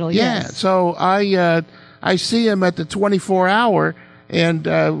second title. Yeah. Yes. So I see him at the 24-hour and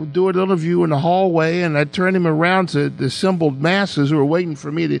do an interview in the hallway, and I turn him around to the assembled masses who are waiting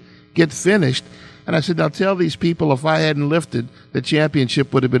for me to get finished. And I said, now tell these people if I hadn't lifted, the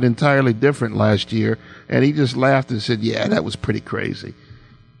championship would have been entirely different last year. And he just laughed and said, yeah, that was pretty crazy.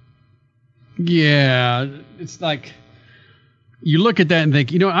 Yeah, it's like you look at that and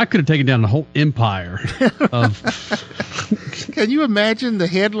think, I could have taken down the whole empire of. Can you imagine the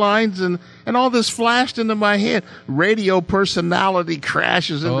headlines and all this flashed into my head? Radio personality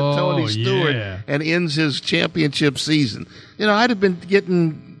crashes into Tony Stewart and ends his championship season. I'd have been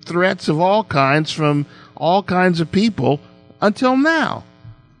getting threats of all kinds from all kinds of people until now.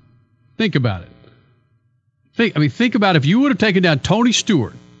 Think about it. Think about if you would have taken down Tony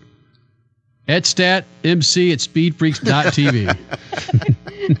Stewart. @StatMC at SpeedFreaks.tv.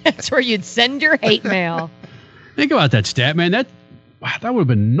 That's where you'd send your hate mail. Think about that, stat man. That would have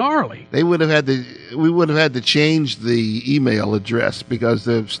been gnarly. We would have had to change the email address because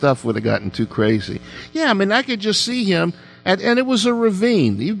the stuff would have gotten too crazy. Yeah, I could just see him, and it was a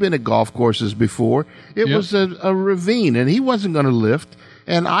ravine. You've been at golf courses before. It was a ravine, and he wasn't going to lift.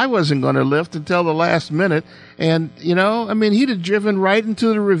 And I wasn't going to lift until the last minute. And, he'd have driven right into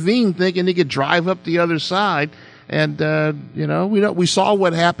the ravine thinking he could drive up the other side. And, we saw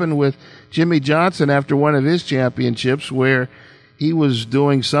what happened with Jimmy Johnson after one of his championships where he was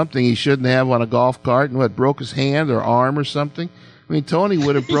doing something he shouldn't have on a golf cart and broke his hand or arm or something. Tony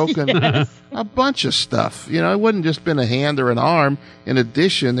would have broken a bunch of stuff. It wouldn't just been a hand or an arm. In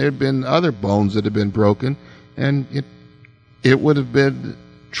addition, there'd been other bones that had been broken. And it would have been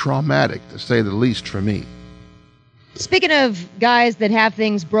traumatic, to say the least, for me. Speaking of guys that have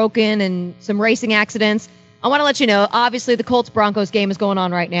things broken and some racing accidents, I want to let you know, obviously the Colts-Broncos game is going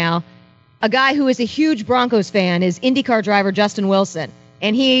on right now. A guy who is a huge Broncos fan is IndyCar driver Justin Wilson.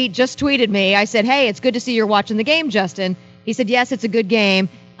 And he just tweeted me. I said, hey, it's good to see you're watching the game, Justin. He said, yes, it's a good game.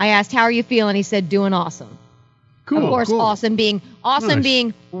 I asked, how are you feeling? He said, doing awesome. Cool. Of course, cool. Awesome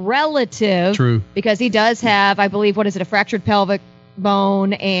being relative. True. Because he does have, I believe, a fractured pelvic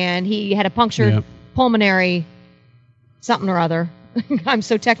bone, and he had a punctured pulmonary something or other. I'm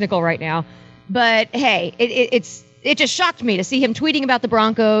so technical right now. But, hey, it just shocked me to see him tweeting about the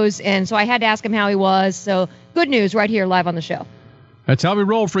Broncos, and so I had to ask him how he was. So good news right here live on the show. That's how we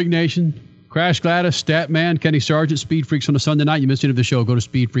roll, Freak Nation. Crash Gladys, Statman, Kenny Sargent, Speed Freaks on a Sunday night. You missed any of the show, go to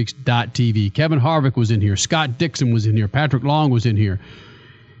speedfreaks.tv. Kevin Harvick was in here. Scott Dixon was in here. Patrick Long was in here.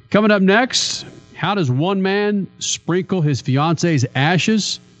 Coming up next, how does one man sprinkle his fiance's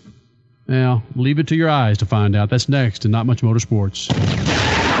ashes? Well, leave it to your eyes to find out. That's next and Not Much Motorsports.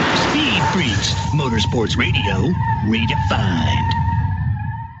 Speed Freaks, Motorsports Radio, redefined.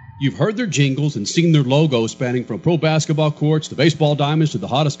 You've heard their jingles and seen their logos spanning from pro basketball courts to baseball diamonds to the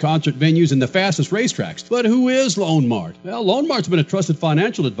hottest concert venues and the fastest racetracks. But who is Lone Mart? Well, Lone Mart's been a trusted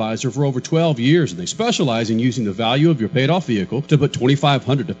financial advisor for over 12 years, and they specialize in using the value of your paid-off vehicle to put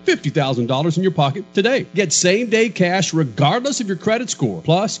 $2,500 to $50,000 in your pocket today. Get same-day cash regardless of your credit score.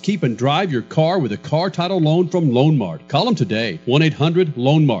 Plus, keep and drive your car with a car title loan from Lone Mart. Call them today.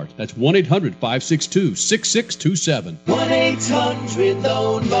 1-800-LONE-MART. That's 1-800-562-6627.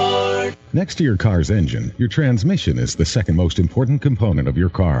 1-800-LONE-MART. Next to your car's engine, your transmission is the second most important component of your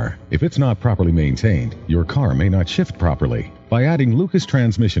car. If it's not properly maintained, your car may not shift properly. By adding Lucas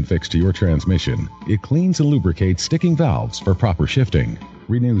Transmission Fix to your transmission, it cleans and lubricates sticking valves for proper shifting,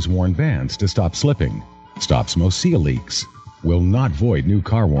 renews worn bands to stop slipping, stops most seal leaks, will not void new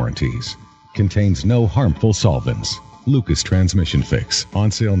car warranties, contains no harmful solvents. Lucas Transmission Fix,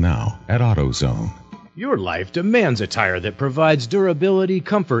 on sale now at AutoZone. Your life demands a tire that provides durability,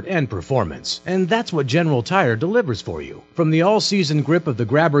 comfort, and performance. And that's what General Tire delivers for you. From the all-season grip of the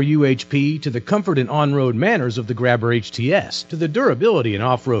Grabber UHP to the comfort and on-road manners of the Grabber HTS to the durability and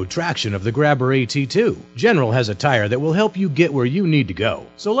off-road traction of the Grabber AT2, General has a tire that will help you get where you need to go.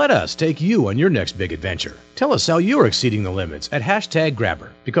 So let us take you on your next big adventure. Tell us how you're exceeding the limits at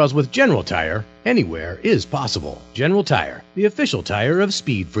 #Grabber, because with General Tire, anywhere is possible. General Tire, the official tire of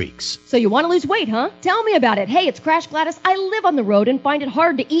Speed Freaks. So you want to lose weight, huh? Tell me about it. Hey, it's Crash Gladys. I live on the road and find it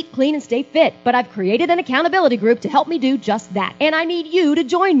hard to eat clean and stay fit, but I've created an accountability group to help me do just that. And I need you to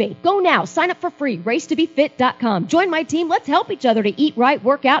join me. Go now. Sign up for free. Racetobefit.com. Join my team. Let's help each other to eat right,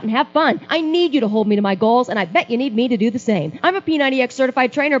 work out, and have fun. I need you to hold me to my goals, and I bet you need me to do the same. I'm a P90X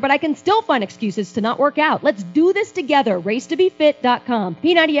certified trainer, but I can still find excuses to not work out. Let's do this together. Racetobefit.com.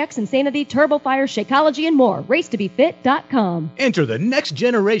 P90X, Insanity, TurboFire, Shakeology, and more. Racetobefit.com. Enter the next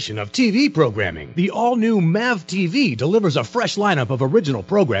generation of TV programming. The all-new MAV TV delivers a fresh lineup of original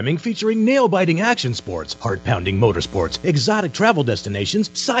programming featuring nail-biting action sports, heart-pounding motorsports, exotic travel destinations,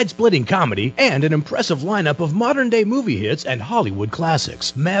 side-splitting comedy, and an impressive lineup of modern-day movie hits and Hollywood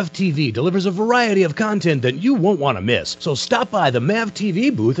classics. MAV TV delivers a variety of content that you won't want to miss. So stop by the MAV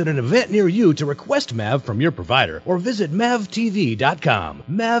TV booth at an event near you to request MAV from your provider or visit MAVTV.com.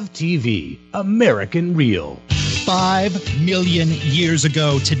 MAV TV, American Real. 5 million years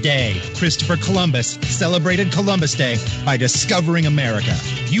ago today, Christopher Columbus celebrated Columbus Day by discovering America.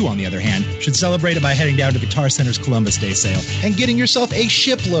 You, on the other hand, should celebrate it by heading down to Guitar Center's Columbus Day sale and getting yourself a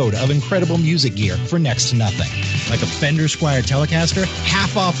shipload of incredible music gear for next to nothing. Like a Fender Squier Telecaster,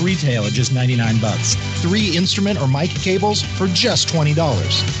 half off retail at just $99. 3 instrument or mic cables for just $20.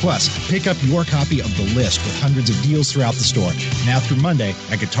 Plus, pick up your copy of The List with hundreds of deals throughout the store, now through Monday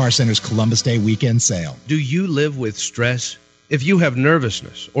at Guitar Center's Columbus Day weekend sale. Do you live with stress? If you have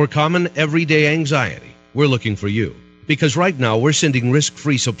nervousness or common everyday anxiety, we're looking for you. Because right now we're sending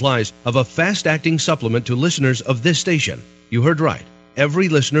risk-free supplies of a fast-acting supplement to listeners of this station. You heard right. Every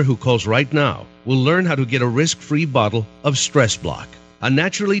listener who calls right now will learn how to get a risk-free bottle of Stress Block, a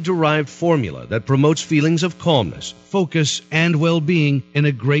naturally derived formula that promotes feelings of calmness, focus, and well-being in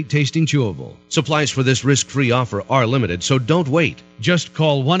a great-tasting chewable. Supplies for this risk-free offer are limited, so don't wait. Just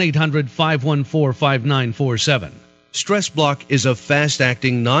call 1-800-514-5947. Stress Block is a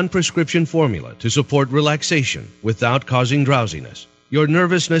fast-acting, non-prescription formula to support relaxation without causing drowsiness. Your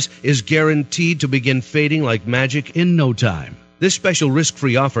nervousness is guaranteed to begin fading like magic in no time. This special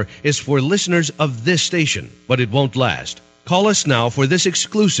risk-free offer is for listeners of this station, but it won't last. Call us now for this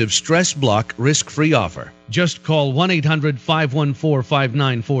exclusive Stress Block risk-free offer. Just call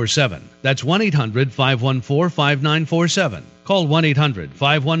 1-800-514-5947. That's 1-800-514-5947. Call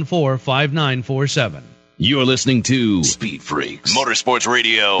 1-800-514-5947. You're listening to Speed Freaks, Motorsports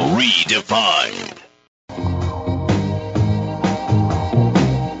Radio redefined.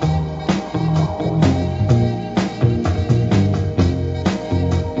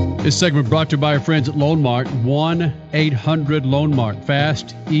 This segment brought to you by our friends at Lone Mart. 1-800-LONE-MART.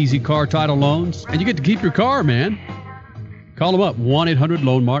 Fast, easy car title loans. And you get to keep your car, man. Call them up.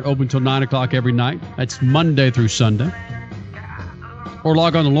 1-800-LONE-MART. Open until 9 o'clock every night. That's Monday through Sunday. Or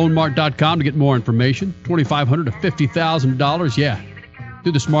log on to lonemart.com to get more information. $2,500 to $50,000. Yeah.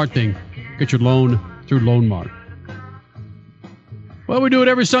 Do the smart thing. Get your loan through Lone Mart. Well, we do it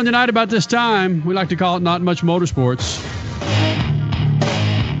every Sunday night about this time. We like to call it Not Much Motorsports.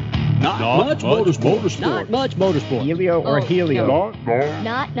 Not Not much motorsport. Not much motorsport. Helio or Helio?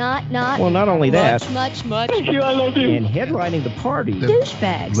 Not. Well, not only that. Much. Thank you, I love you. And headlining the party.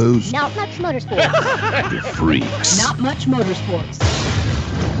 Douchebags. Lose. Not much motorsport. Freaks. Not much motorsports.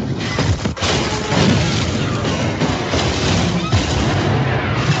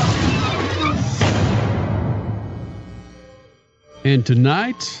 And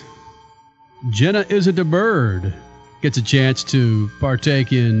tonight, Jenna Isn't a Bird gets a chance to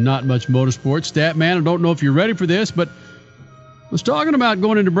partake in Not Much Motorsports. Stat man, I don't know if you're ready for this, but I was talking about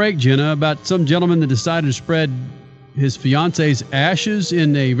going into break, Jenna, about some gentleman that decided to spread his fiance's ashes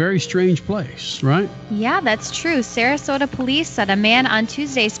in a very strange place, right? Yeah, that's true. Sarasota police said a man on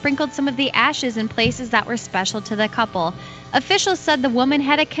Tuesday sprinkled some of the ashes in places that were special to the couple. Officials said the woman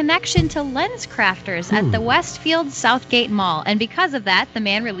had a connection to lens crafters at the Westfield Southgate Mall, and because of that, the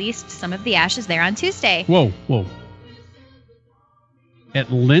man released some of the ashes there on Tuesday. Whoa. At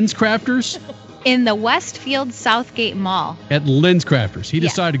Lens Crafters? In the Westfield Southgate Mall. At Lens Crafters. He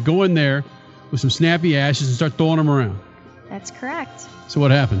decided to go in there with some snappy ashes and start throwing them around. That's correct. So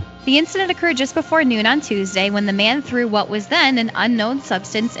what happened? The incident occurred just before noon on Tuesday when the man threw what was then an unknown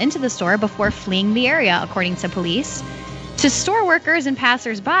substance into the store before fleeing the area, according to police. To store workers and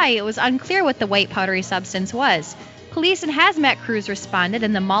passers-by, it was unclear what the white powdery substance was. Police and hazmat crews responded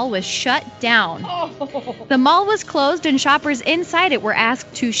and the mall was shut down. The mall was closed and shoppers inside it were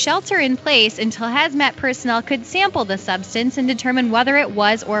asked to shelter in place until hazmat personnel could sample the substance and determine whether it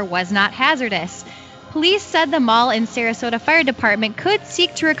was or was not hazardous. Police said the mall and Sarasota Fire Department could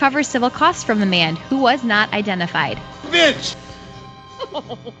seek to recover civil costs from the man, who was not identified. Bitch!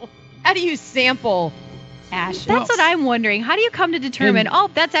 How do you sample ashes? That's what I'm wondering. How do you come to determine,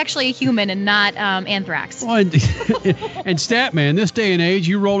 that's actually a human and not anthrax? Well, and Statman, this day and age,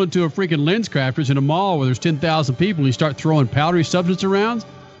 you roll into a freaking Lens Crafters in a mall where there's 10,000 people and you start throwing powdery substances around.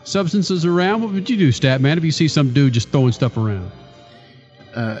 What would you do, Statman, if you see some dude just throwing stuff around?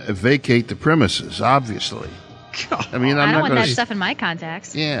 Vacate the premises, obviously. I mean, I don't want that stuff in my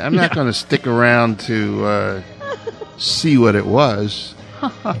contacts. Yeah, I'm not going to stick around to see what it was.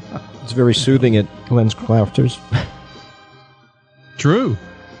 It's very soothing at Lens Crafters. True.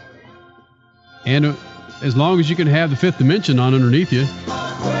 And as long as you can have the fifth dimension on underneath you.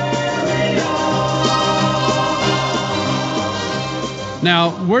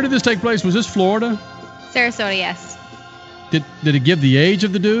 Now, where did this take place? Was this Florida? Sarasota, yes. Did it give the age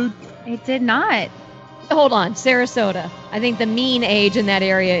of the dude? It did not. Hold on, Sarasota. I think the mean age in that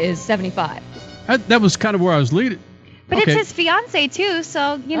area is 75. That was kind of where I was leading. But it's his fiance too,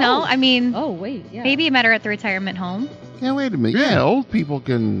 so, I mean... Oh, wait, yeah. Maybe he met her at the retirement home. Yeah, wait a minute. Yeah, old people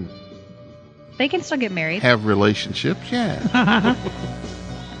can... They can still get married. Have relationships, yeah.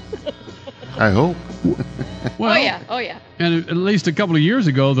 I hope. Well, Oh, yeah. And at least a couple of years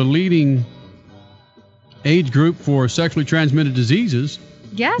ago, the leading age group for sexually transmitted diseases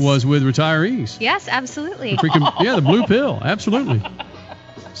was with retirees. Yes, absolutely. The blue pill. Absolutely.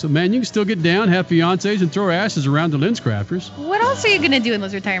 So, man, you can still get down, have fiancés, and throw ashes around the Lens Crafters. What else are you going to do in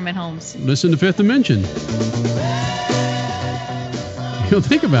those retirement homes? Listen to Fifth Dimension. You'll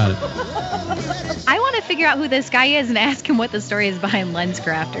think about it. I want to figure out who this guy is and ask him what the story is behind Lens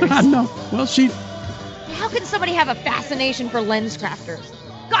Crafters. I know. Well, How can somebody have a fascination for Lens Crafters?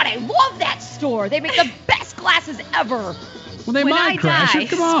 God, I love that store. They make the best glasses ever. Well, they might crash it.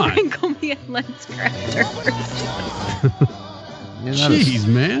 Come on. Sprinkle me a Lens Crafter. Jeez,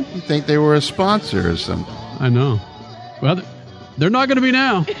 man. You think they were a sponsor or something? I know. Well, they're not going to be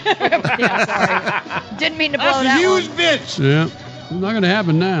now. Yeah, sorry. Didn't mean to blow that one. Bitch. Yeah. It's not going to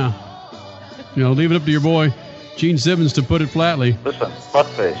happen now. Leave it up to your boy, Gene Simmons, to put it flatly. Listen,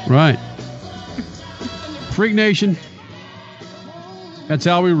 fuckface. Right. Freak Nation. That's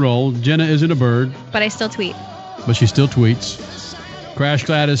how we roll. Jenna isn't a bird. But I still tweet. But she still tweets. Crash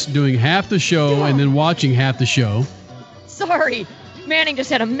Gladys doing half the show and then watching half the show. Sorry. Manning just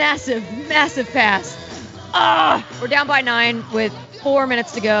had a massive, massive pass. We're down by 9 with 4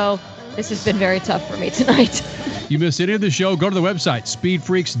 minutes to go. This has been very tough for me tonight. You missed any of the show, go to the website,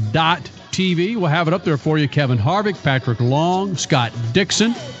 speedfreaks.tv. We'll have it up there for you. Kevin Harvick, Patrick Long, Scott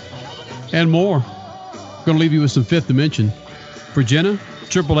Dixon, and more. Going to leave you with some Fifth Dimension. For Jenna,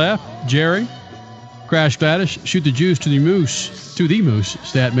 Triple F, Jerry, Crash Gladys, shoot the juice to the moose,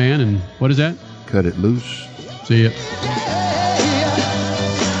 Stat Man, and what is that? Cut it loose. See ya.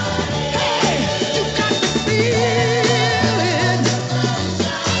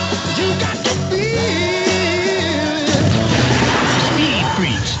 Speed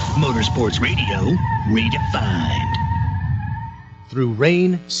Freaks, Motorsports Radio, redefined. Through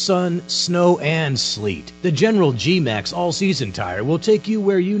rain, sun, snow, and sleet, the General G-Max all-season tire will take you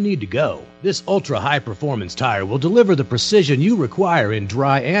where you need to go. This ultra-high-performance tire will deliver the precision you require in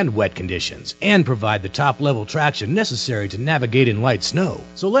dry and wet conditions and provide the top-level traction necessary to navigate in light snow.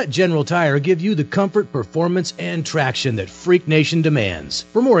 So let General Tire give you the comfort, performance, and traction that Freak Nation demands.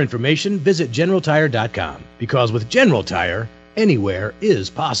 For more information, visit GeneralTire.com, because with General Tire, anywhere is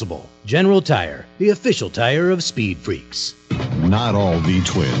possible. General Tire, the official tire of Speed Freaks. Not all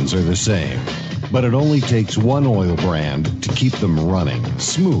V-twins are the same, but it only takes one oil brand to keep them running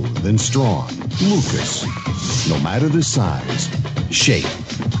smooth and strong. Lucas. No matter the size, shape,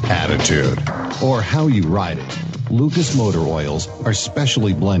 attitude, or how you ride it, Lucas motor oils are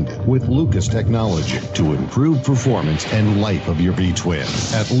specially blended with Lucas technology to improve performance and life of your V-twin.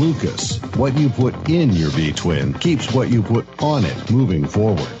 At Lucas, what you put in your V-twin keeps what you put on it moving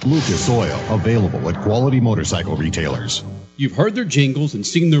forward. Lucas Oil, available at quality motorcycle retailers. You've heard their jingles and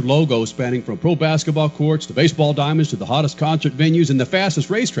seen their logos spanning from pro basketball courts to baseball diamonds to the hottest concert venues and the fastest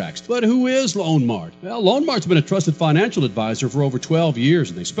racetracks. But who is Lone Mart? Well, Lone Mart's been a trusted financial advisor for over 12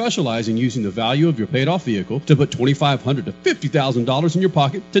 years, and they specialize in using the value of your paid-off vehicle to put $2,500 to $50,000 in your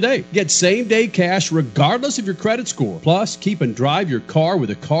pocket today. Get same-day cash regardless of your credit score. Plus, keep and drive your car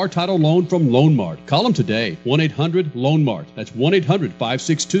with a car title loan from Lone Mart. Call them today. 1-800-LONE-MART. That's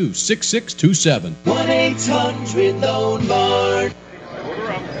 1-800-562-6627. 1-800-LONE-MART.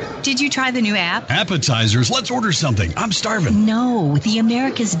 Did you try the new app? Appetizers, let's order something. I'm starving. No, the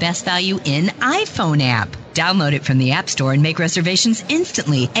America's Best Value in iPhone app. Download it from the App Store and make reservations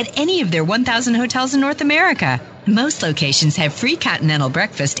instantly at any of their 1,000 hotels in North America. Most locations have free continental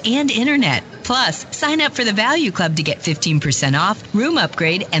breakfast and internet. Plus, sign up for the Value Club to get 15% off, room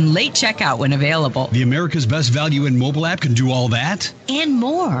upgrade, and late checkout when available. The America's Best Value in mobile app can do all that? And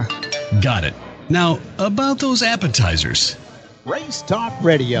more. Got it. Now, about those appetizers. Race Talk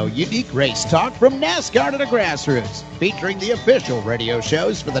Radio, unique race talk from NASCAR to the grassroots, featuring the official radio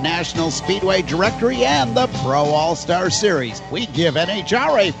shows for the National Speedway Directory and the Pro All-Star Series. We give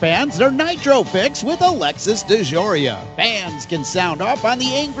NHRA fans their nitro fix with Alexis DeJoria. Fans can sound off on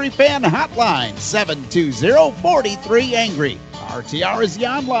the Angry Fan Hotline, 720-43-ANGRY. RTR is the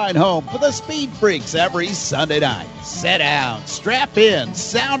online home for the Speed Freaks every Sunday night. Sit down, strap in,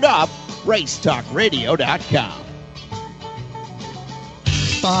 sound off, racetalkradio.com.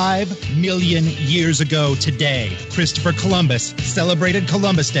 5 million years ago today, Christopher Columbus celebrated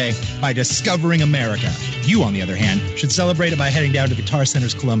Columbus Day by discovering America. You, on the other hand, should celebrate it by heading down to Guitar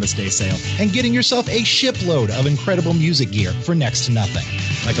Center's Columbus Day sale and getting yourself a shipload of incredible music gear for next to nothing.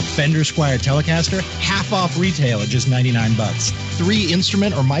 Like a Fender Squier Telecaster, half off retail at just $99. 3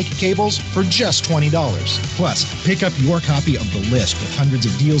 instrument or mic cables for just $20. Plus, pick up your copy of The List with hundreds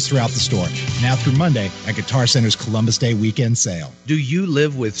of deals throughout the store. Now through Monday at Guitar Center's Columbus Day weekend sale. Do you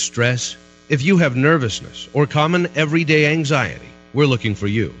live with stress? If you have nervousness or common everyday anxiety, we're looking for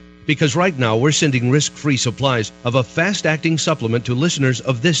you. Because right now we're sending risk-free supplies of a fast-acting supplement to listeners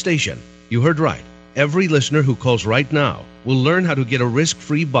of this station. You heard right. Every listener who calls right now will learn how to get a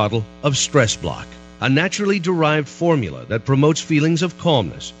risk-free bottle of Stress Block, a naturally derived formula that promotes feelings of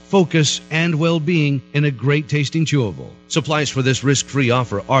calmness, focus, and well-being in a great-tasting chewable. Supplies for this risk-free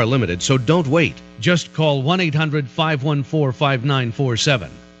offer are limited, so don't wait. Just call 1-800-514-5947.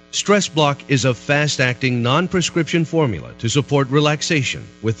 Stress Block is a fast-acting, non-prescription formula to support relaxation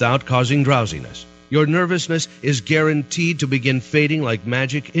without causing drowsiness. Your nervousness is guaranteed to begin fading like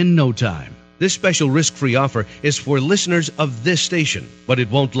magic in no time. This special risk-free offer is for listeners of this station, but it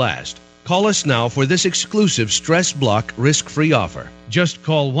won't last. Call us now for this exclusive Stress Block risk-free offer. Just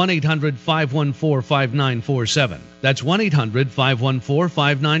call 1-800-514-5947. That's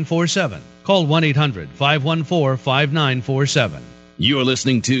 1-800-514-5947. Call 1-800-514-5947. You're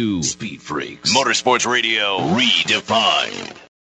listening to Speed Freaks Motorsports Radio Redefined.